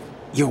myself.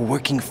 You're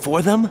working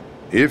for them?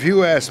 If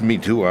you asked me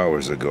 2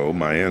 hours ago,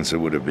 my answer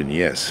would have been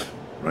yes.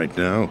 Right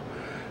now,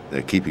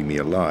 they're keeping me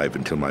alive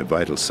until my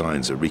vital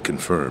signs are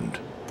reconfirmed.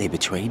 They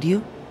betrayed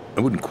you?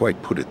 I wouldn't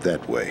quite put it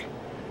that way.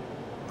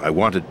 I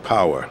wanted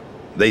power.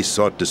 They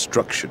sought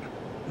destruction.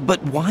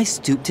 But why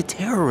stoop to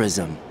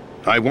terrorism?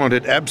 I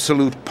wanted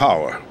absolute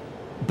power.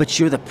 But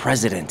you're the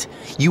president.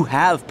 You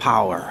have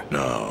power.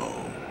 No,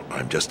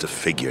 I'm just a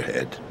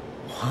figurehead.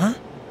 What?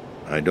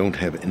 I don't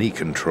have any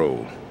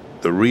control.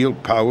 The real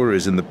power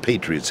is in the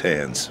Patriots'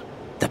 hands.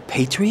 The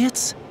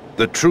Patriots?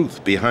 The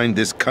truth behind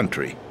this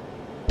country.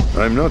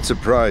 I'm not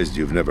surprised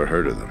you've never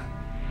heard of them.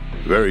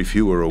 Very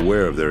few are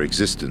aware of their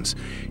existence,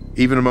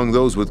 even among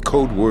those with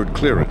code word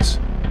clearance.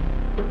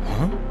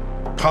 Huh?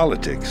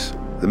 Politics,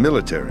 the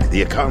military,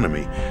 the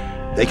economy,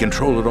 they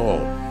control it all.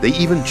 They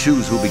even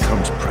choose who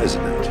becomes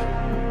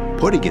president.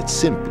 Putting it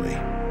simply,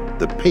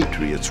 the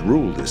Patriots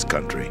rule this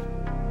country.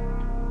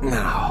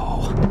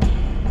 No.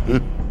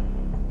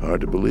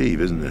 Hard to believe,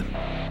 isn't it?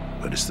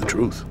 But it's the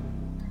truth.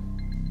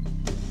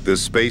 The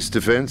space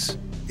defense,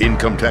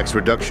 income tax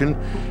reduction,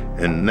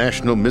 and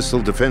national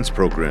missile defense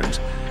programs.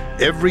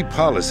 Every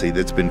policy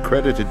that's been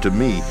credited to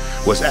me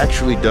was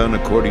actually done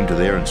according to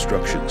their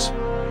instructions.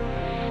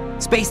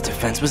 Space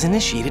defense was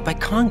initiated by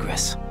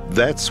Congress.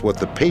 That's what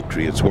the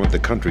Patriots want the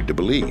country to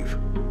believe.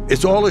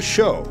 It's all a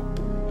show.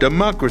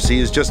 Democracy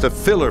is just a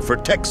filler for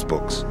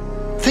textbooks.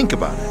 Think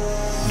about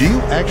it. Do you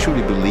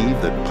actually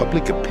believe that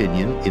public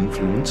opinion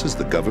influences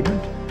the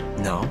government?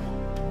 No.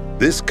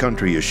 This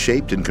country is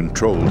shaped and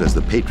controlled as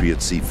the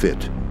Patriots see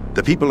fit.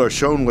 The people are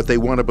shown what they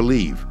want to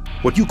believe.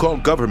 What you call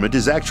government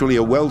is actually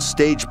a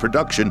well-staged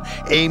production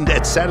aimed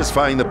at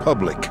satisfying the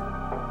public.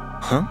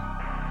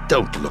 Huh?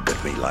 Don't look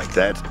at me like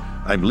that.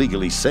 I'm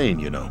legally sane,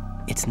 you know.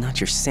 It's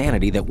not your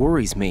sanity that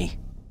worries me.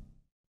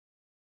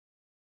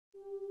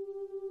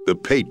 The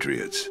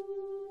Patriots.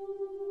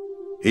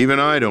 Even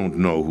I don't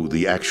know who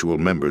the actual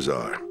members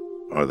are.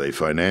 Are they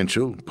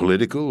financial,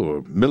 political,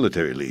 or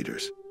military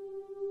leaders?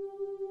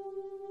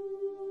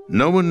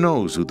 No one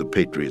knows who the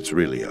Patriots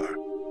really are.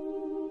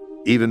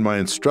 Even my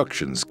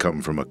instructions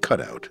come from a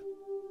cutout.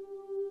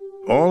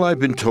 All I've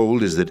been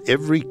told is that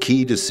every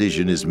key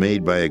decision is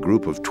made by a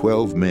group of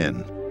 12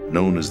 men,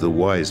 known as the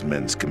Wise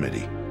Men's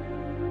Committee.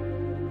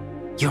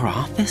 Your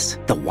office?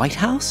 The White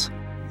House?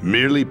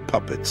 Merely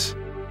puppets,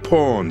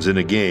 pawns in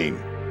a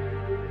game.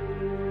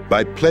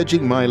 By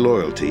pledging my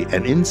loyalty,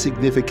 an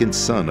insignificant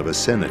son of a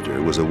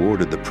senator was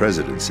awarded the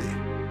presidency.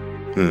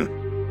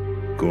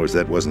 Of course,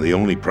 that wasn't the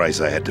only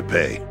price I had to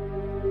pay.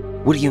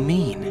 What do you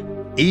mean?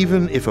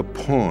 Even if a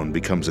pawn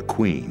becomes a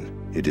queen,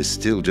 it is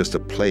still just a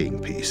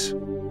playing piece.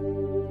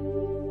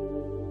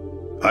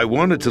 I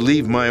wanted to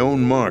leave my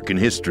own mark in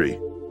history,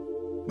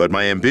 but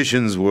my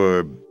ambitions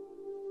were...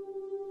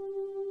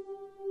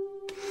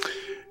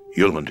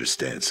 You'll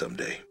understand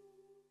someday.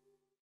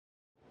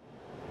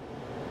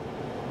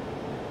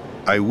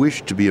 I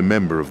wished to be a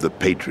member of the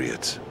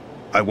Patriots.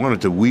 I wanted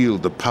to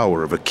wield the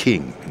power of a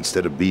king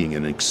instead of being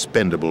an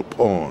expendable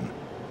pawn.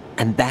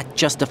 And that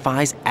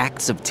justifies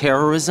acts of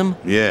terrorism?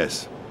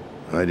 Yes.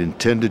 I'd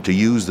intended to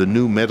use the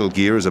new Metal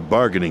Gear as a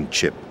bargaining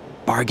chip.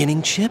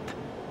 Bargaining chip?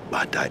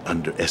 But I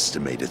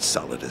underestimated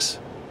Solidus.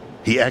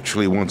 He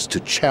actually wants to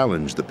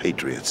challenge the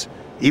Patriots,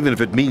 even if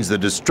it means the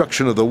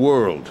destruction of the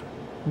world.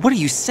 What are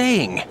you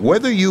saying?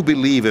 Whether you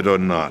believe it or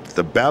not,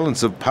 the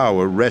balance of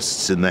power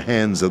rests in the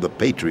hands of the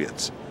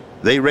Patriots.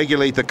 They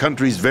regulate the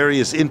country's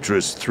various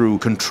interests through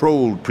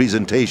controlled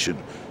presentation,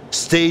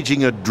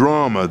 staging a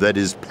drama that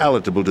is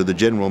palatable to the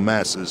general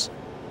masses.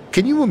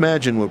 Can you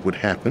imagine what would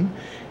happen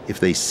if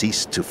they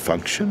ceased to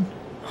function?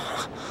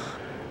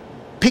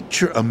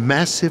 Picture a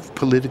massive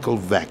political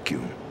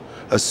vacuum,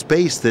 a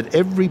space that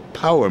every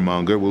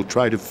powermonger will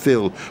try to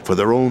fill for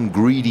their own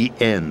greedy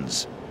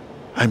ends.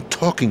 I'm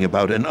talking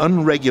about an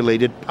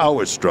unregulated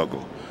power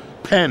struggle,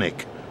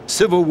 panic,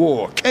 civil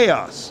war,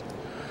 chaos.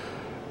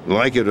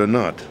 Like it or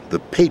not, the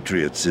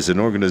Patriots is an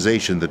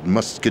organization that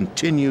must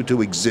continue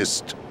to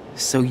exist.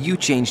 So you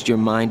changed your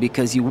mind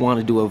because you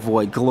wanted to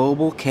avoid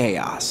global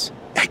chaos.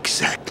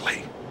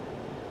 Exactly.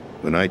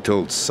 When I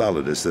told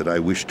Solidus that I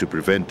wished to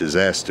prevent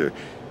disaster,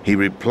 he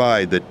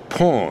replied that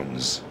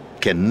pawns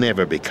can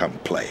never become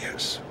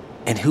players.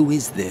 And who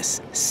is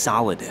this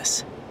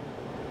Solidus?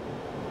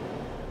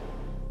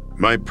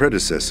 My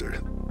predecessor,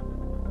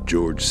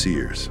 George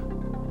Sears.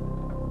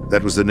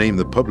 That was the name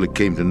the public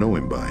came to know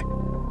him by.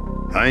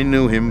 I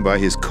knew him by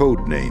his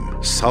code name,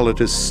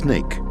 Solidus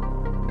Snake.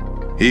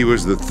 He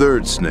was the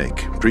third Snake,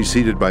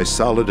 preceded by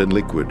Solid and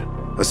Liquid,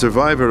 a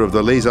survivor of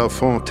the Les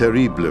Enfants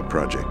Terribles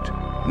project.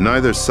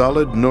 Neither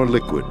solid nor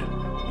liquid,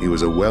 he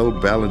was a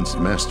well-balanced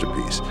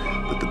masterpiece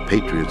that the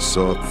Patriots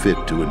saw fit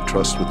to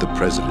entrust with the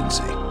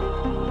presidency.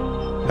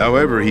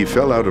 However, he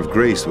fell out of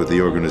grace with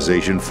the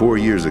organization 4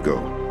 years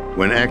ago.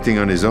 When acting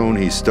on his own,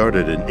 he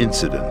started an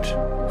incident.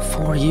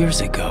 4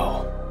 years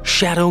ago?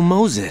 Shadow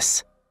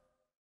Moses!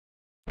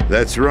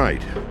 That's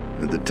right.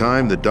 At the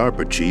time, the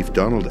DARPA chief,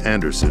 Donald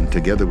Anderson,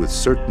 together with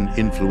certain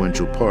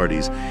influential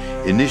parties,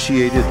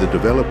 initiated the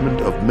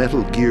development of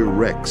Metal Gear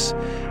Rex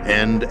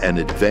and an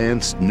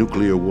advanced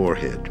nuclear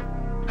warhead.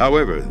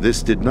 However,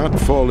 this did not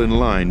fall in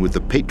line with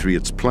the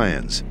Patriots'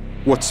 plans.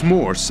 What's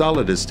more,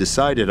 Solidus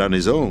decided on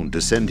his own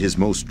to send his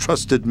most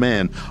trusted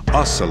man,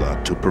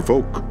 Ocelot, to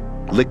provoke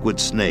Liquid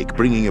Snake,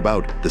 bringing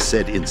about the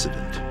said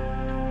incident.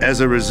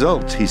 As a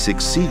result, he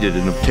succeeded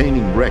in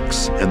obtaining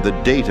Rex and the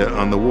data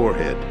on the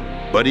warhead.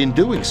 But in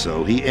doing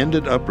so, he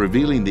ended up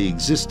revealing the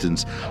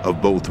existence of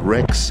both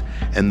Rex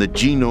and the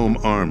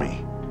Genome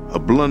Army, a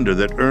blunder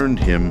that earned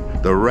him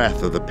the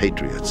wrath of the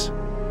Patriots.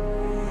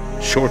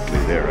 Shortly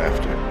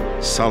thereafter,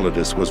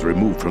 Solidus was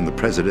removed from the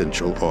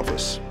presidential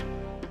office.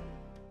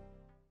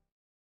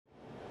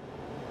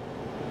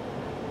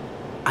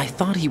 I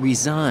thought he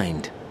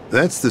resigned.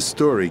 That's the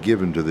story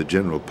given to the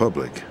general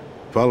public.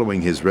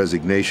 Following his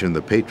resignation,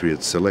 the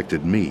Patriots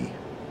selected me,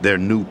 their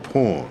new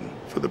pawn,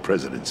 for the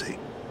presidency.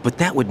 But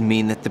that would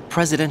mean that the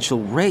presidential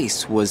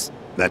race was...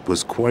 That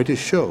was quite a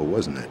show,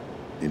 wasn't it?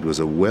 It was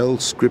a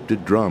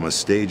well-scripted drama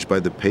staged by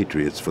the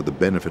Patriots for the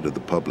benefit of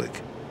the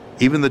public.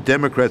 Even the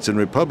Democrats and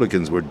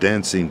Republicans were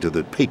dancing to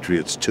the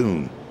Patriots'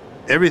 tune.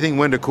 Everything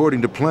went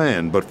according to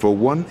plan, but for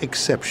one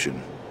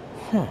exception.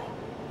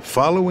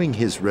 Following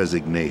his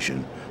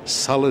resignation,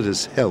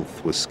 Solidus'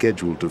 health was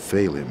scheduled to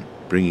fail him,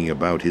 bringing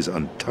about his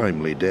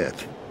untimely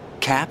death.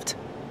 Capped?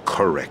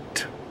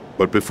 Correct.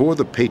 But before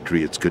the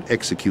Patriots could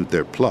execute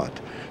their plot,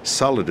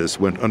 Solidus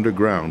went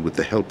underground with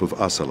the help of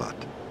Ocelot.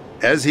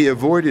 As he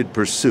avoided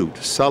pursuit,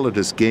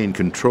 Solidus gained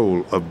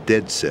control of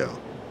Dead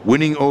Cell,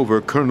 winning over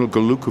Colonel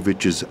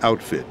Golukovich's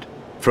outfit.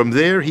 From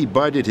there, he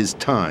bided his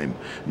time,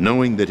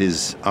 knowing that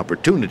his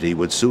opportunity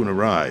would soon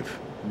arrive.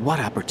 What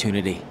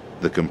opportunity?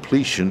 The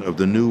completion of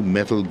the new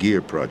Metal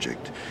Gear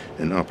project,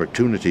 an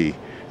opportunity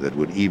that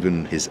would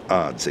even his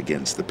odds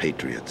against the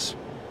Patriots.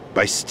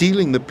 By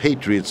stealing the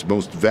Patriots'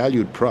 most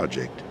valued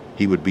project,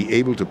 he would be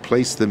able to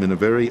place them in a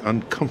very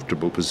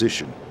uncomfortable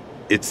position.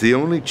 It's the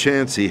only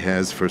chance he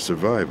has for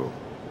survival.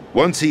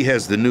 Once he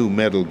has the new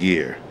Metal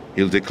Gear,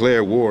 he'll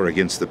declare war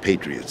against the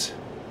Patriots.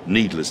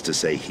 Needless to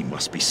say, he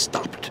must be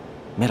stopped.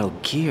 Metal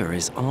Gear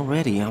is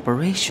already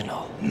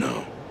operational.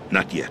 No,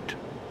 not yet.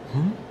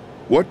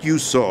 What you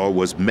saw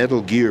was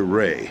Metal Gear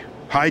Ray,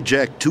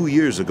 hijacked 2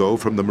 years ago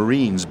from the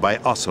Marines by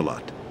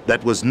Ocelot.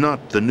 That was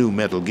not the new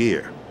Metal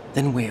Gear.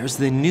 Then where's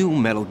the new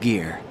Metal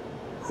Gear?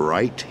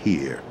 Right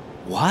here.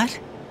 What?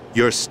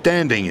 You're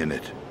standing in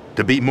it.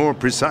 To be more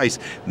precise,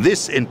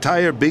 this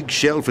entire big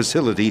shell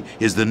facility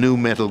is the new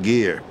Metal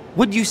Gear.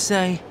 What'd you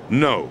say?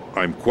 No,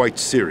 I'm quite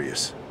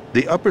serious.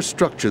 The upper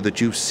structure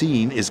that you've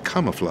seen is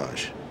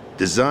camouflage,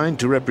 designed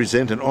to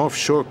represent an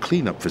offshore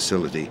cleanup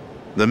facility.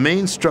 The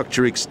main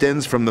structure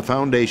extends from the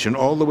foundation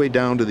all the way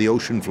down to the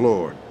ocean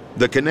floor.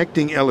 The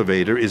connecting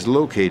elevator is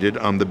located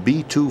on the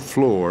B2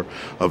 floor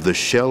of the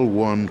Shell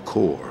 1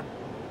 core.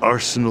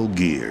 Arsenal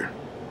Gear.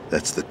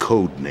 That's the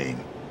code name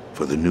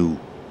for the new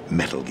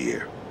Metal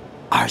Gear.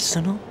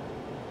 Arsenal?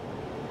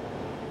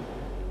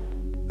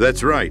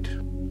 That's right.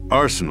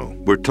 Arsenal.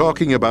 We're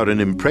talking about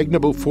an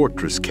impregnable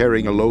fortress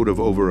carrying a load of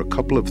over a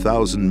couple of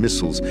thousand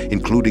missiles,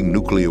 including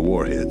nuclear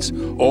warheads,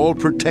 all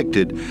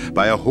protected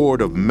by a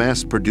horde of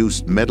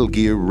mass-produced Metal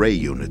Gear Ray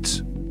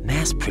units.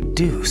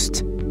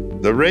 Mass-produced?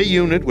 The Ray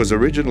unit was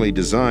originally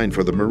designed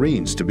for the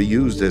Marines to be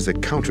used as a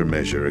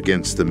countermeasure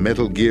against the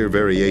Metal Gear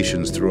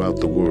variations throughout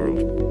the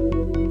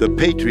world. The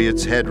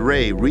Patriots had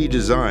Ray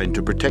redesigned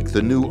to protect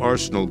the new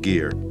Arsenal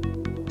Gear.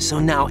 So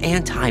now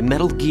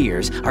anti-Metal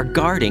Gears are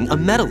guarding a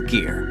Metal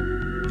Gear.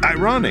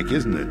 Ironic,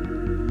 isn't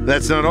it?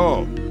 That's not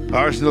all.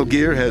 Arsenal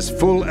Gear has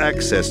full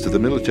access to the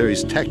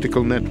military's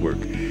tactical network,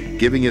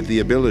 giving it the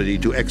ability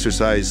to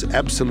exercise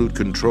absolute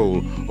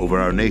control over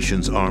our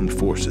nation's armed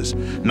forces,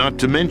 not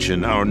to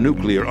mention our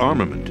nuclear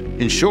armament.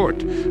 In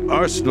short,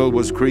 Arsenal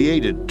was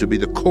created to be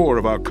the core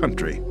of our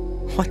country.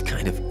 What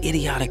kind of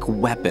idiotic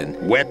weapon?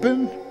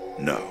 Weapon?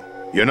 No.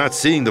 You're not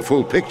seeing the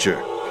full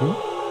picture.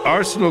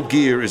 Arsenal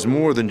Gear is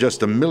more than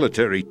just a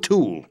military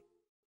tool.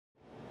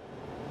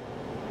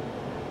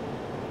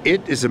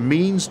 It is a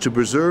means to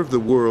preserve the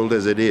world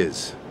as it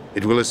is.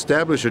 It will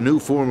establish a new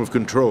form of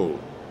control.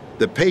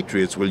 The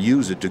Patriots will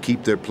use it to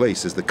keep their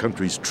place as the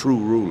country's true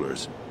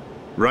rulers.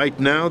 Right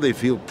now, they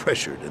feel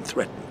pressured and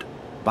threatened.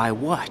 By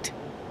what?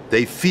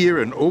 They fear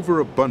an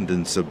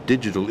overabundance of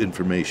digital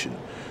information.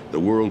 The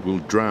world will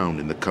drown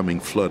in the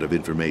coming flood of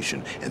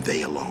information, and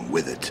they along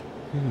with it.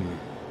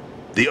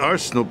 The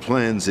Arsenal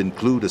plans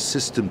include a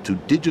system to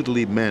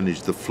digitally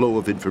manage the flow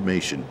of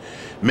information,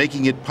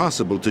 making it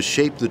possible to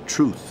shape the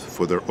truth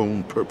for their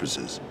own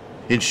purposes.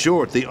 In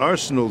short, the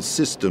Arsenal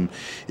system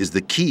is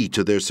the key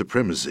to their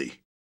supremacy.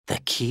 The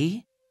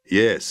key?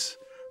 Yes.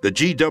 The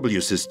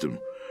GW system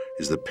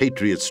is the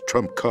Patriots'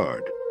 trump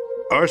card.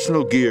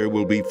 Arsenal Gear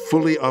will be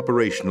fully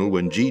operational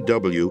when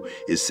GW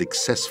is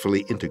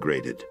successfully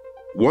integrated.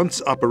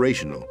 Once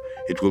operational,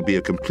 it will be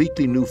a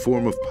completely new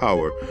form of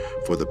power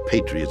for the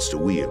Patriots to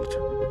wield.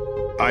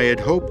 I had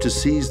hoped to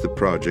seize the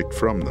project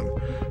from them,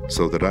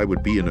 so that I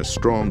would be in a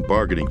strong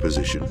bargaining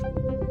position.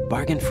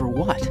 Bargain for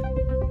what?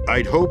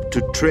 I'd hoped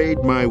to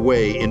trade my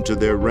way into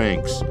their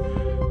ranks,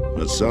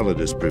 but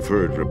Solidus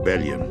preferred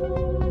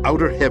rebellion.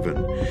 Outer Heaven,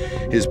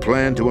 his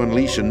plan to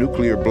unleash a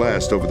nuclear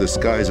blast over the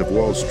skies of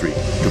Wall Street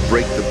to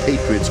break the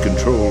Patriots'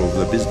 control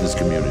over the business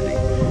community,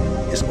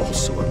 is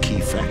also a key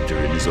factor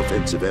in his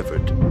offensive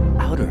effort.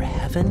 Outer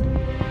Heaven?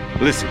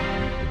 Listen,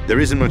 there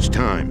isn't much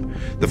time.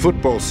 The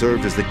football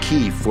served as the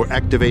key for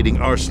activating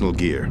Arsenal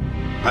Gear.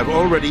 I've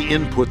already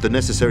input the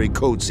necessary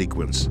code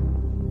sequence.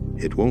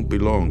 It won't be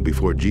long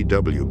before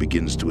GW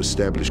begins to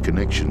establish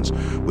connections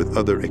with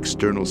other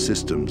external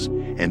systems,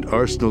 and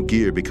Arsenal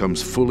Gear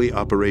becomes fully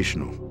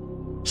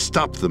operational.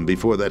 Stop them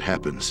before that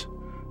happens.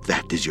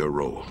 That is your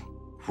role.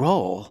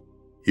 Role?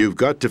 You've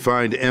got to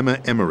find Emma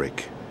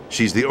Emmerich.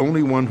 She's the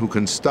only one who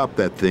can stop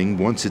that thing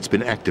once it's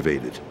been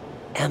activated.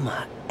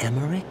 Emma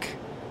Emmerich?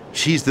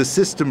 She's the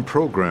system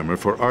programmer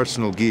for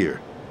Arsenal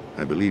Gear.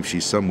 I believe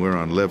she's somewhere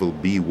on level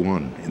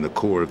B1 in the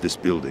core of this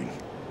building.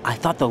 I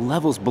thought the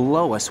levels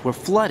below us were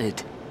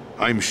flooded.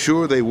 I'm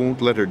sure they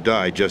won't let her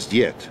die just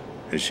yet,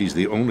 as she's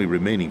the only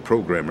remaining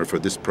programmer for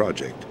this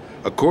project.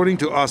 According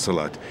to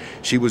Ocelot,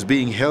 she was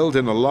being held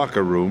in a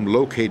locker room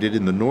located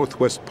in the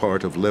northwest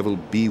part of level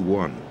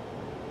B1.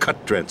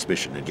 Cut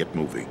transmission and get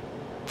moving.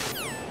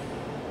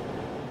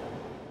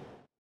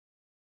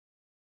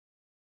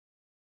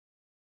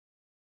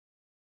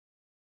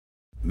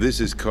 This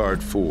is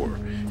card 4.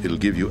 It'll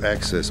give you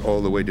access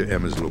all the way to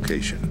Emma's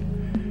location.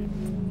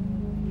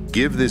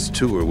 Give this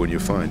to her when you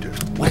find her.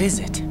 What is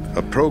it?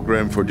 A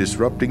program for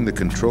disrupting the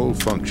control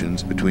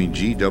functions between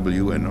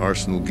GW and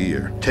Arsenal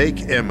Gear.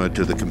 Take Emma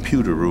to the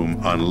computer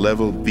room on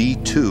level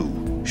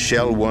B2,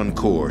 Shell 1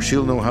 core.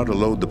 She'll know how to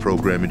load the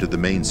program into the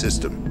main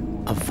system.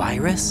 A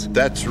virus?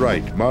 That's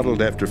right,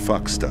 modeled after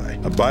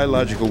Foxdie, a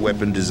biological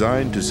weapon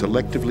designed to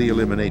selectively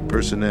eliminate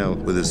personnel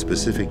with a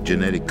specific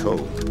genetic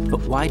code.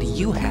 But why do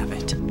you have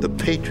it? The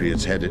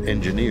Patriots had it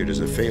engineered as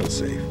a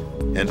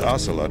failsafe, and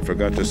Ocelot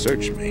forgot to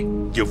search me.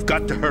 You've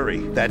got to hurry.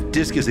 That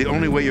disc is the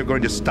only way you're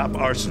going to stop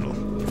Arsenal.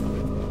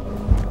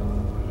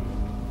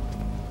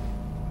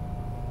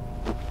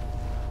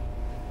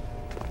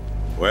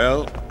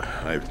 Well,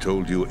 I've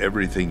told you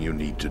everything you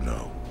need to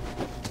know.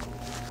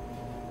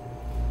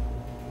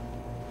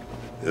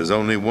 There's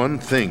only one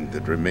thing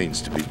that remains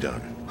to be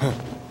done. Huh.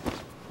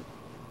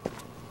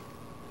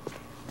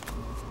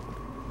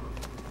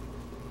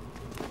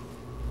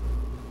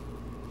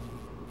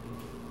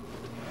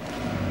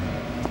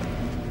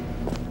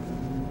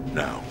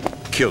 Now,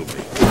 kill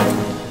me.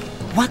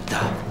 What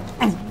the?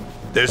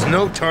 There's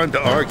no time to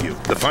argue.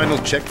 The final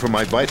check for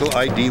my vital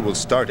ID will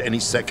start any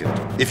second.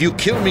 If you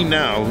kill me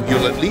now,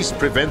 you'll at least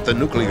prevent the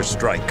nuclear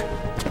strike.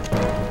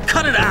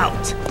 Cut it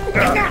out!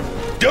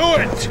 Do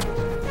it!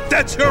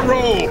 That's your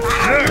role!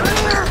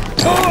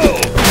 Pull!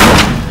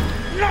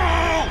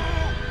 No!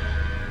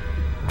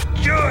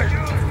 Good!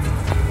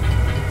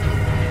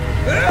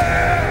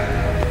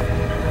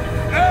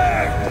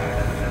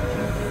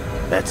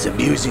 That's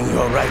abusing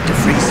your right to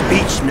free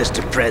speech,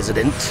 Mr.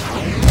 President.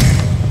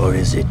 Or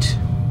is it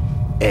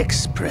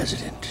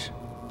ex-president?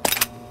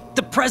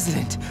 The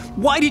president!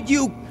 Why did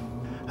you...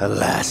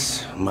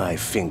 Alas, my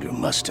finger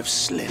must have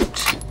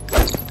slipped.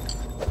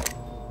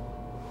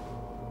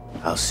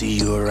 I'll see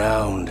you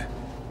around,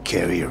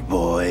 carrier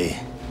boy.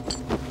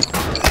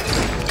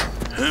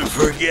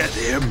 Forget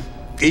him.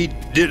 He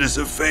did us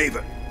a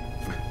favor.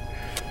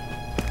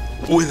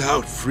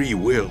 Without free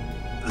will,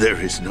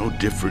 there is no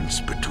difference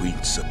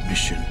between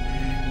submission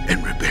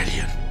and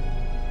rebellion.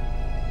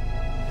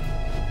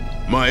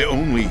 My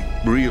only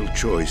real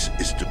choice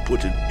is to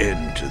put an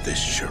end to this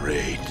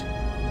charade.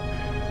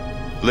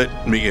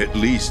 Let me at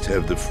least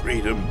have the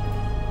freedom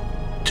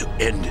to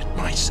end it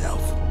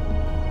myself.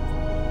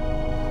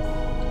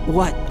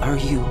 What are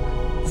you...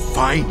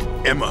 Find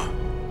Emma.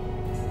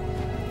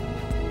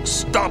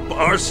 Stop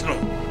Arsenal.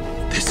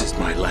 This is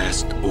my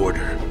last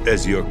order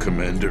as your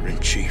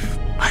commander-in-chief.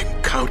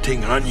 I'm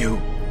counting on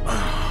you.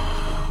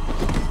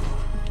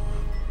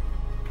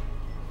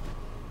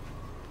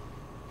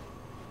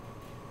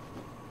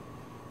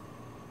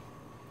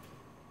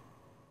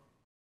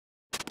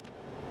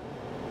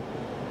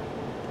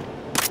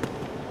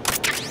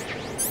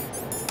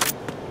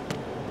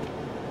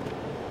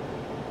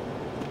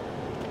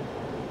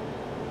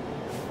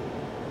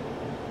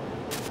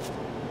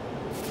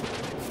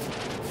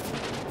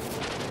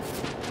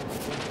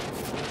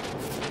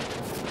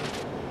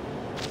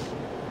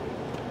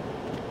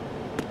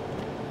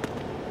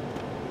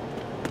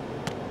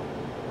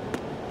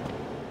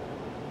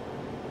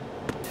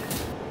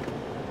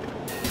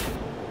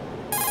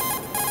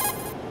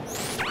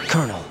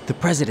 Colonel, the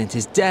president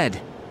is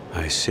dead.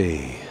 I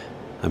see.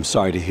 I'm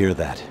sorry to hear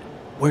that.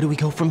 Where do we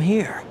go from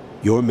here?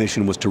 Your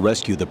mission was to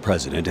rescue the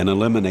president and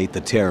eliminate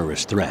the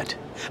terrorist threat.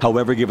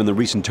 However, given the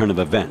recent turn of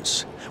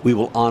events, we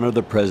will honor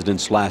the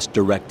president's last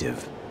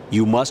directive.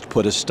 You must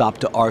put a stop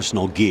to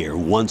Arsenal gear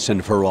once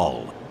and for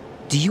all.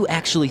 Do you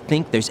actually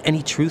think there's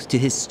any truth to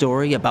his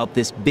story about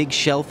this big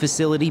shell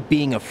facility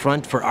being a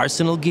front for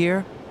Arsenal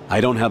gear?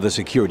 I don't have the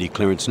security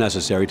clearance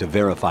necessary to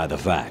verify the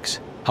facts.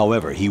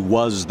 However, he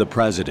was the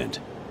president.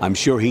 I'm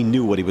sure he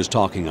knew what he was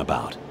talking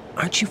about.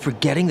 Aren't you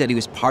forgetting that he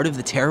was part of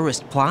the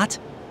terrorist plot?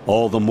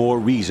 All the more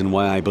reason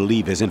why I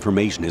believe his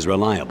information is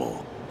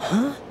reliable.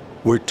 Huh?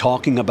 We're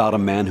talking about a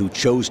man who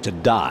chose to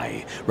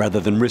die rather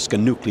than risk a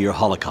nuclear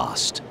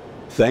holocaust.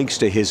 Thanks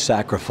to his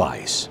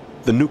sacrifice,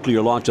 the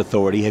Nuclear Launch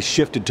Authority has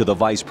shifted to the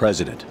vice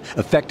president,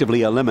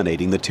 effectively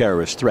eliminating the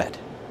terrorist threat.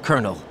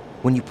 Colonel,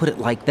 when you put it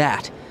like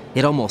that,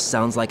 it almost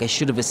sounds like I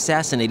should have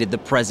assassinated the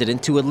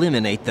president to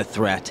eliminate the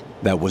threat.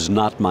 That was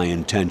not my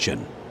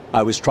intention.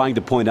 I was trying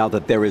to point out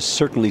that there is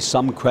certainly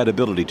some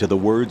credibility to the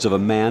words of a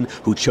man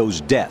who chose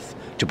death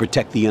to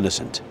protect the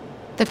innocent.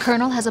 The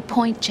Colonel has a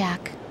point,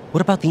 Jack.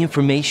 What about the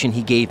information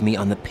he gave me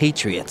on the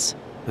Patriots?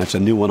 That's a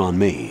new one on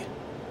me.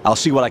 I'll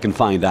see what I can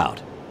find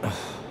out.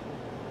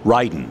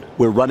 Raiden,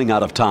 we're running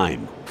out of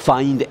time.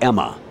 Find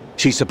Emma.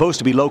 She's supposed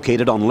to be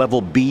located on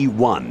level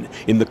B1,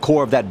 in the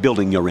core of that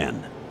building you're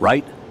in,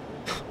 right?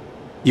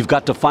 You've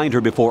got to find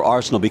her before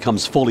Arsenal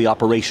becomes fully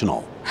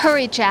operational.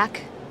 Hurry,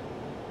 Jack.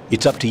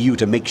 It's up to you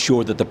to make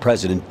sure that the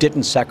president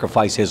didn't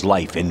sacrifice his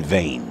life in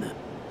vain.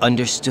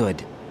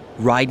 Understood.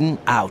 Raiden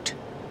out.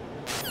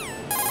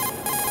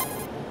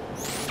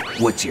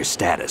 What's your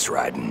status,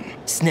 Raiden?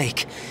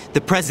 Snake, the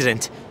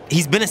president,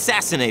 he's been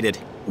assassinated.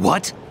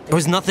 What? There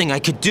was nothing I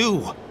could do.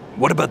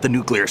 What about the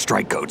nuclear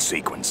strike code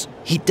sequence?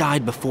 He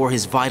died before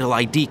his vital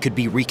ID could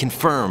be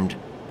reconfirmed.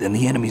 Then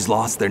the enemy's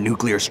lost their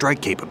nuclear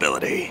strike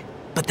capability.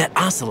 But that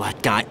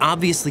Ocelot guy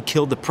obviously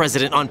killed the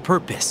president on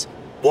purpose.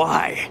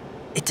 Why?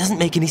 It doesn't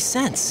make any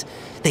sense.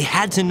 They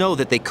had to know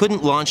that they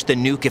couldn't launch the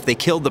nuke if they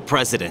killed the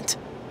president.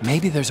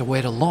 Maybe there's a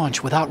way to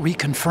launch without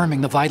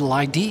reconfirming the vital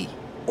ID.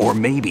 Or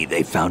maybe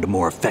they found a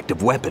more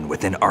effective weapon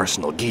within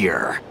Arsenal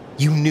gear.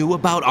 You knew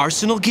about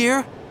Arsenal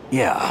gear?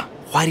 Yeah,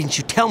 Why didn't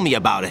you tell me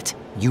about it?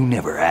 you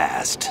never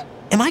asked.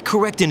 Am I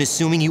correct in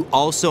assuming you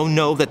also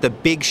know that the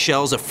big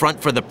shell's a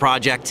front for the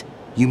project?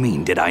 You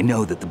mean, did I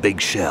know that the Big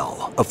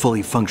Shell, a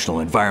fully functional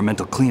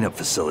environmental cleanup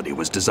facility,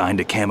 was designed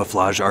to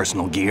camouflage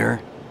Arsenal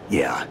gear?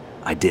 Yeah,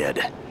 I did.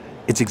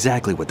 It's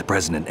exactly what the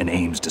President and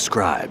Ames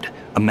described,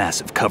 a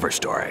massive cover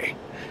story.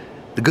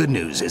 The good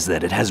news is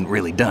that it hasn't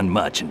really done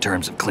much in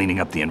terms of cleaning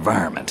up the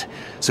environment,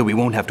 so we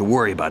won't have to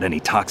worry about any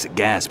toxic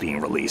gas being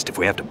released if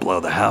we have to blow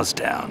the house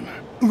down.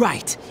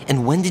 Right.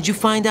 And when did you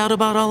find out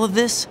about all of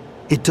this?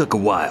 It took a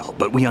while,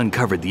 but we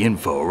uncovered the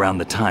info around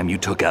the time you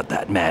took out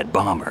that mad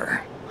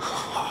bomber.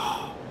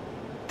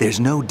 There's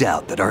no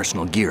doubt that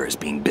Arsenal gear is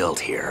being built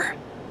here.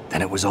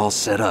 And it was all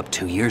set up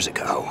 2 years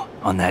ago,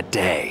 on that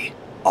day.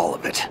 All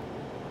of it.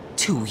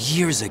 2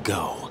 years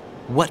ago.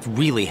 What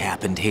really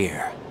happened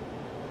here?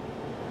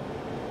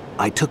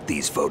 I took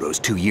these photos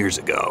 2 years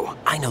ago.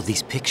 I know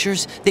these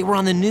pictures. They were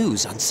on the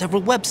news, on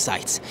several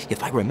websites.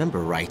 If I remember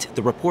right,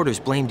 the reporters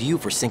blamed you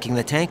for sinking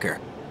the tanker.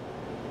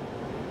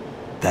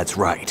 That's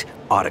right.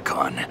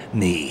 Otacon,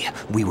 me,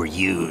 we were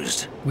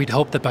used. We'd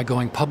hoped that by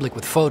going public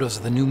with photos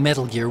of the new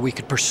Metal Gear, we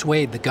could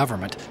persuade the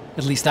government.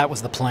 At least that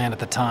was the plan at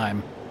the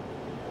time.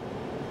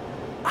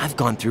 I've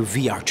gone through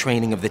VR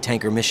training of the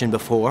tanker mission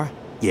before.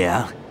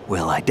 Yeah?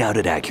 Well, I doubt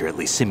it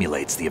accurately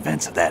simulates the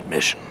events of that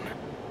mission.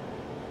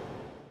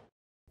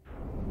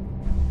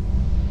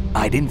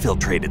 I'd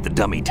infiltrated the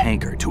dummy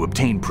tanker to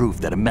obtain proof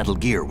that a Metal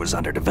Gear was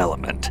under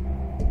development.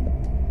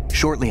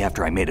 Shortly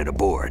after I made it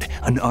aboard,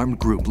 an armed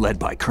group led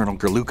by Colonel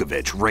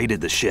Gerlukovich raided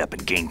the ship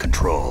and gained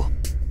control.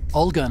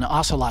 Olga and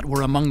Ocelot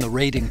were among the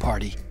raiding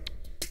party.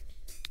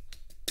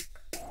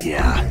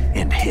 Yeah,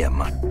 and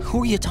him.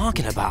 Who are you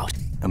talking about?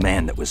 A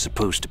man that was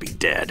supposed to be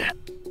dead.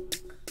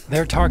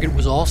 Their target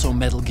was also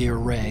Metal Gear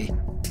Ray.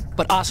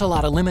 But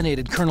Ocelot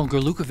eliminated Colonel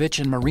Gerlukovich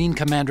and Marine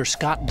Commander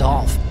Scott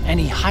Dolph, and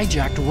he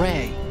hijacked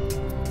Ray.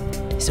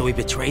 So he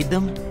betrayed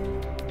them?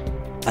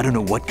 I don't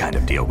know what kind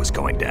of deal was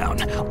going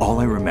down.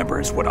 All I remember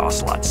is what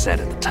Ocelot said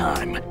at the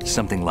time.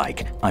 Something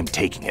like, "I'm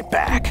taking it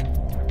back."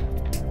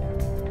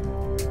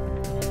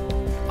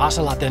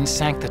 Ocelot then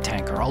sank the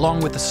tanker, along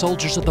with the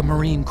soldiers of the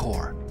Marine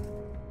Corps.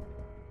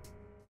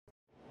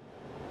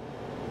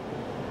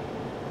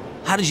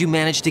 How did you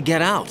manage to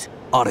get out?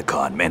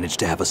 Otacon managed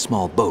to have a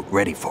small boat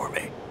ready for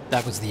me.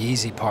 That was the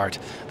easy part.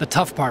 The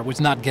tough part was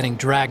not getting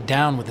dragged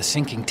down with the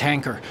sinking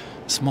tanker.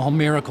 A small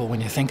miracle when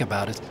you think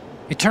about it.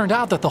 It turned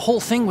out that the whole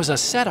thing was a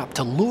setup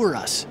to lure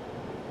us.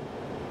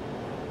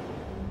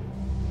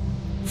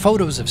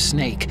 Photos of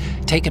Snake,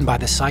 taken by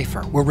the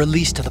Cypher, were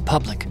released to the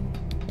public.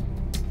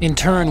 In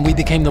turn, we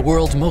became the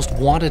world's most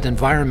wanted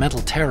environmental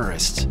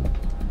terrorists.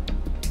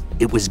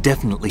 It was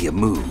definitely a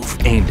move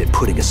aimed at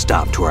putting a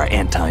stop to our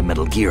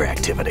anti-Metal Gear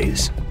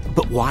activities.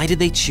 But why did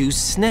they choose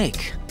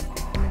Snake?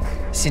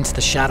 Since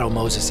the Shadow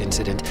Moses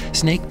incident,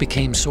 Snake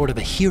became sort of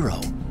a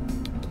hero.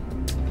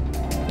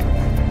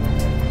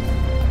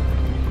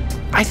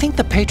 I think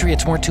the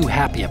Patriots weren't too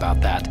happy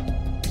about that.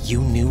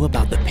 You knew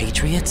about the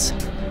Patriots?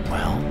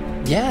 Well,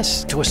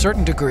 yes, to a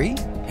certain degree.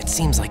 It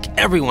seems like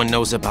everyone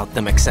knows about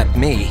them except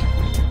me.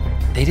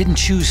 They didn't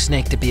choose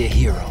Snake to be a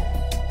hero.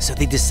 So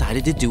they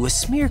decided to do a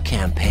smear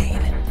campaign.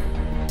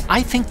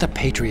 I think the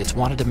Patriots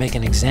wanted to make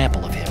an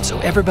example of him so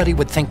everybody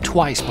would think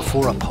twice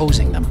before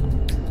opposing them.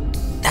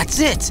 That's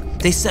it!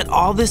 They set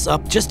all this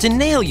up just to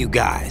nail you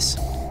guys.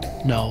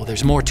 No,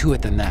 there's more to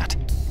it than that.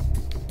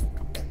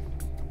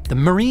 The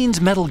Marines'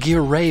 Metal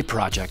Gear Ray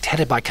project,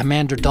 headed by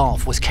Commander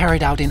Dolph, was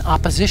carried out in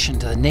opposition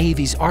to the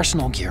Navy's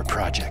Arsenal Gear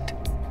project.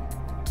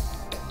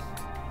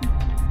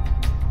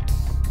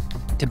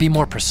 To be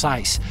more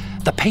precise,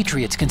 the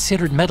Patriots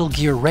considered Metal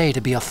Gear Ray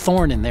to be a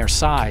thorn in their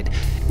side.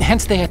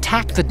 Hence, they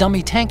attacked the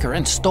dummy tanker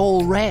and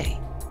stole Ray.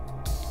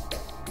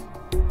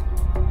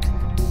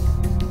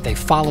 They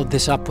followed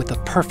this up with a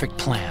perfect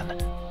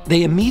plan.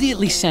 They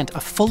immediately sent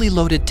a fully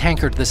loaded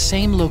tanker to the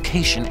same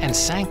location and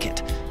sank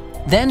it.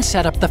 Then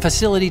set up the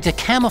facility to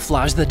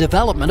camouflage the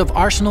development of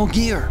Arsenal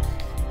Gear.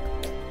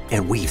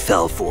 And we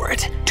fell for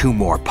it. 2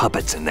 more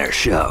puppets in their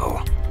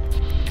show.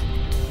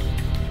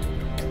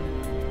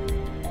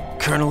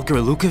 Colonel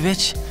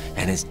Gerlukovich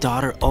and his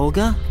daughter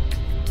Olga?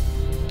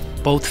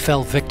 Both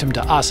fell victim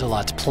to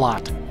Ocelot's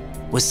plot.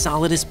 Was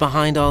Solidus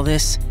behind all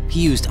this?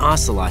 He used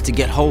Ocelot to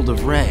get hold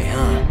of Ray,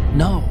 huh?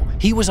 No,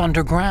 he was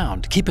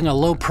underground, keeping a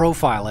low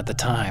profile at the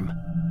time.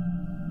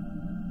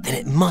 Then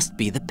it must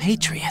be the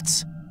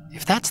Patriots.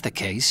 If that's the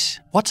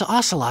case, what's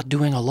Ocelot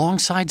doing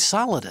alongside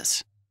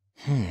Solidus?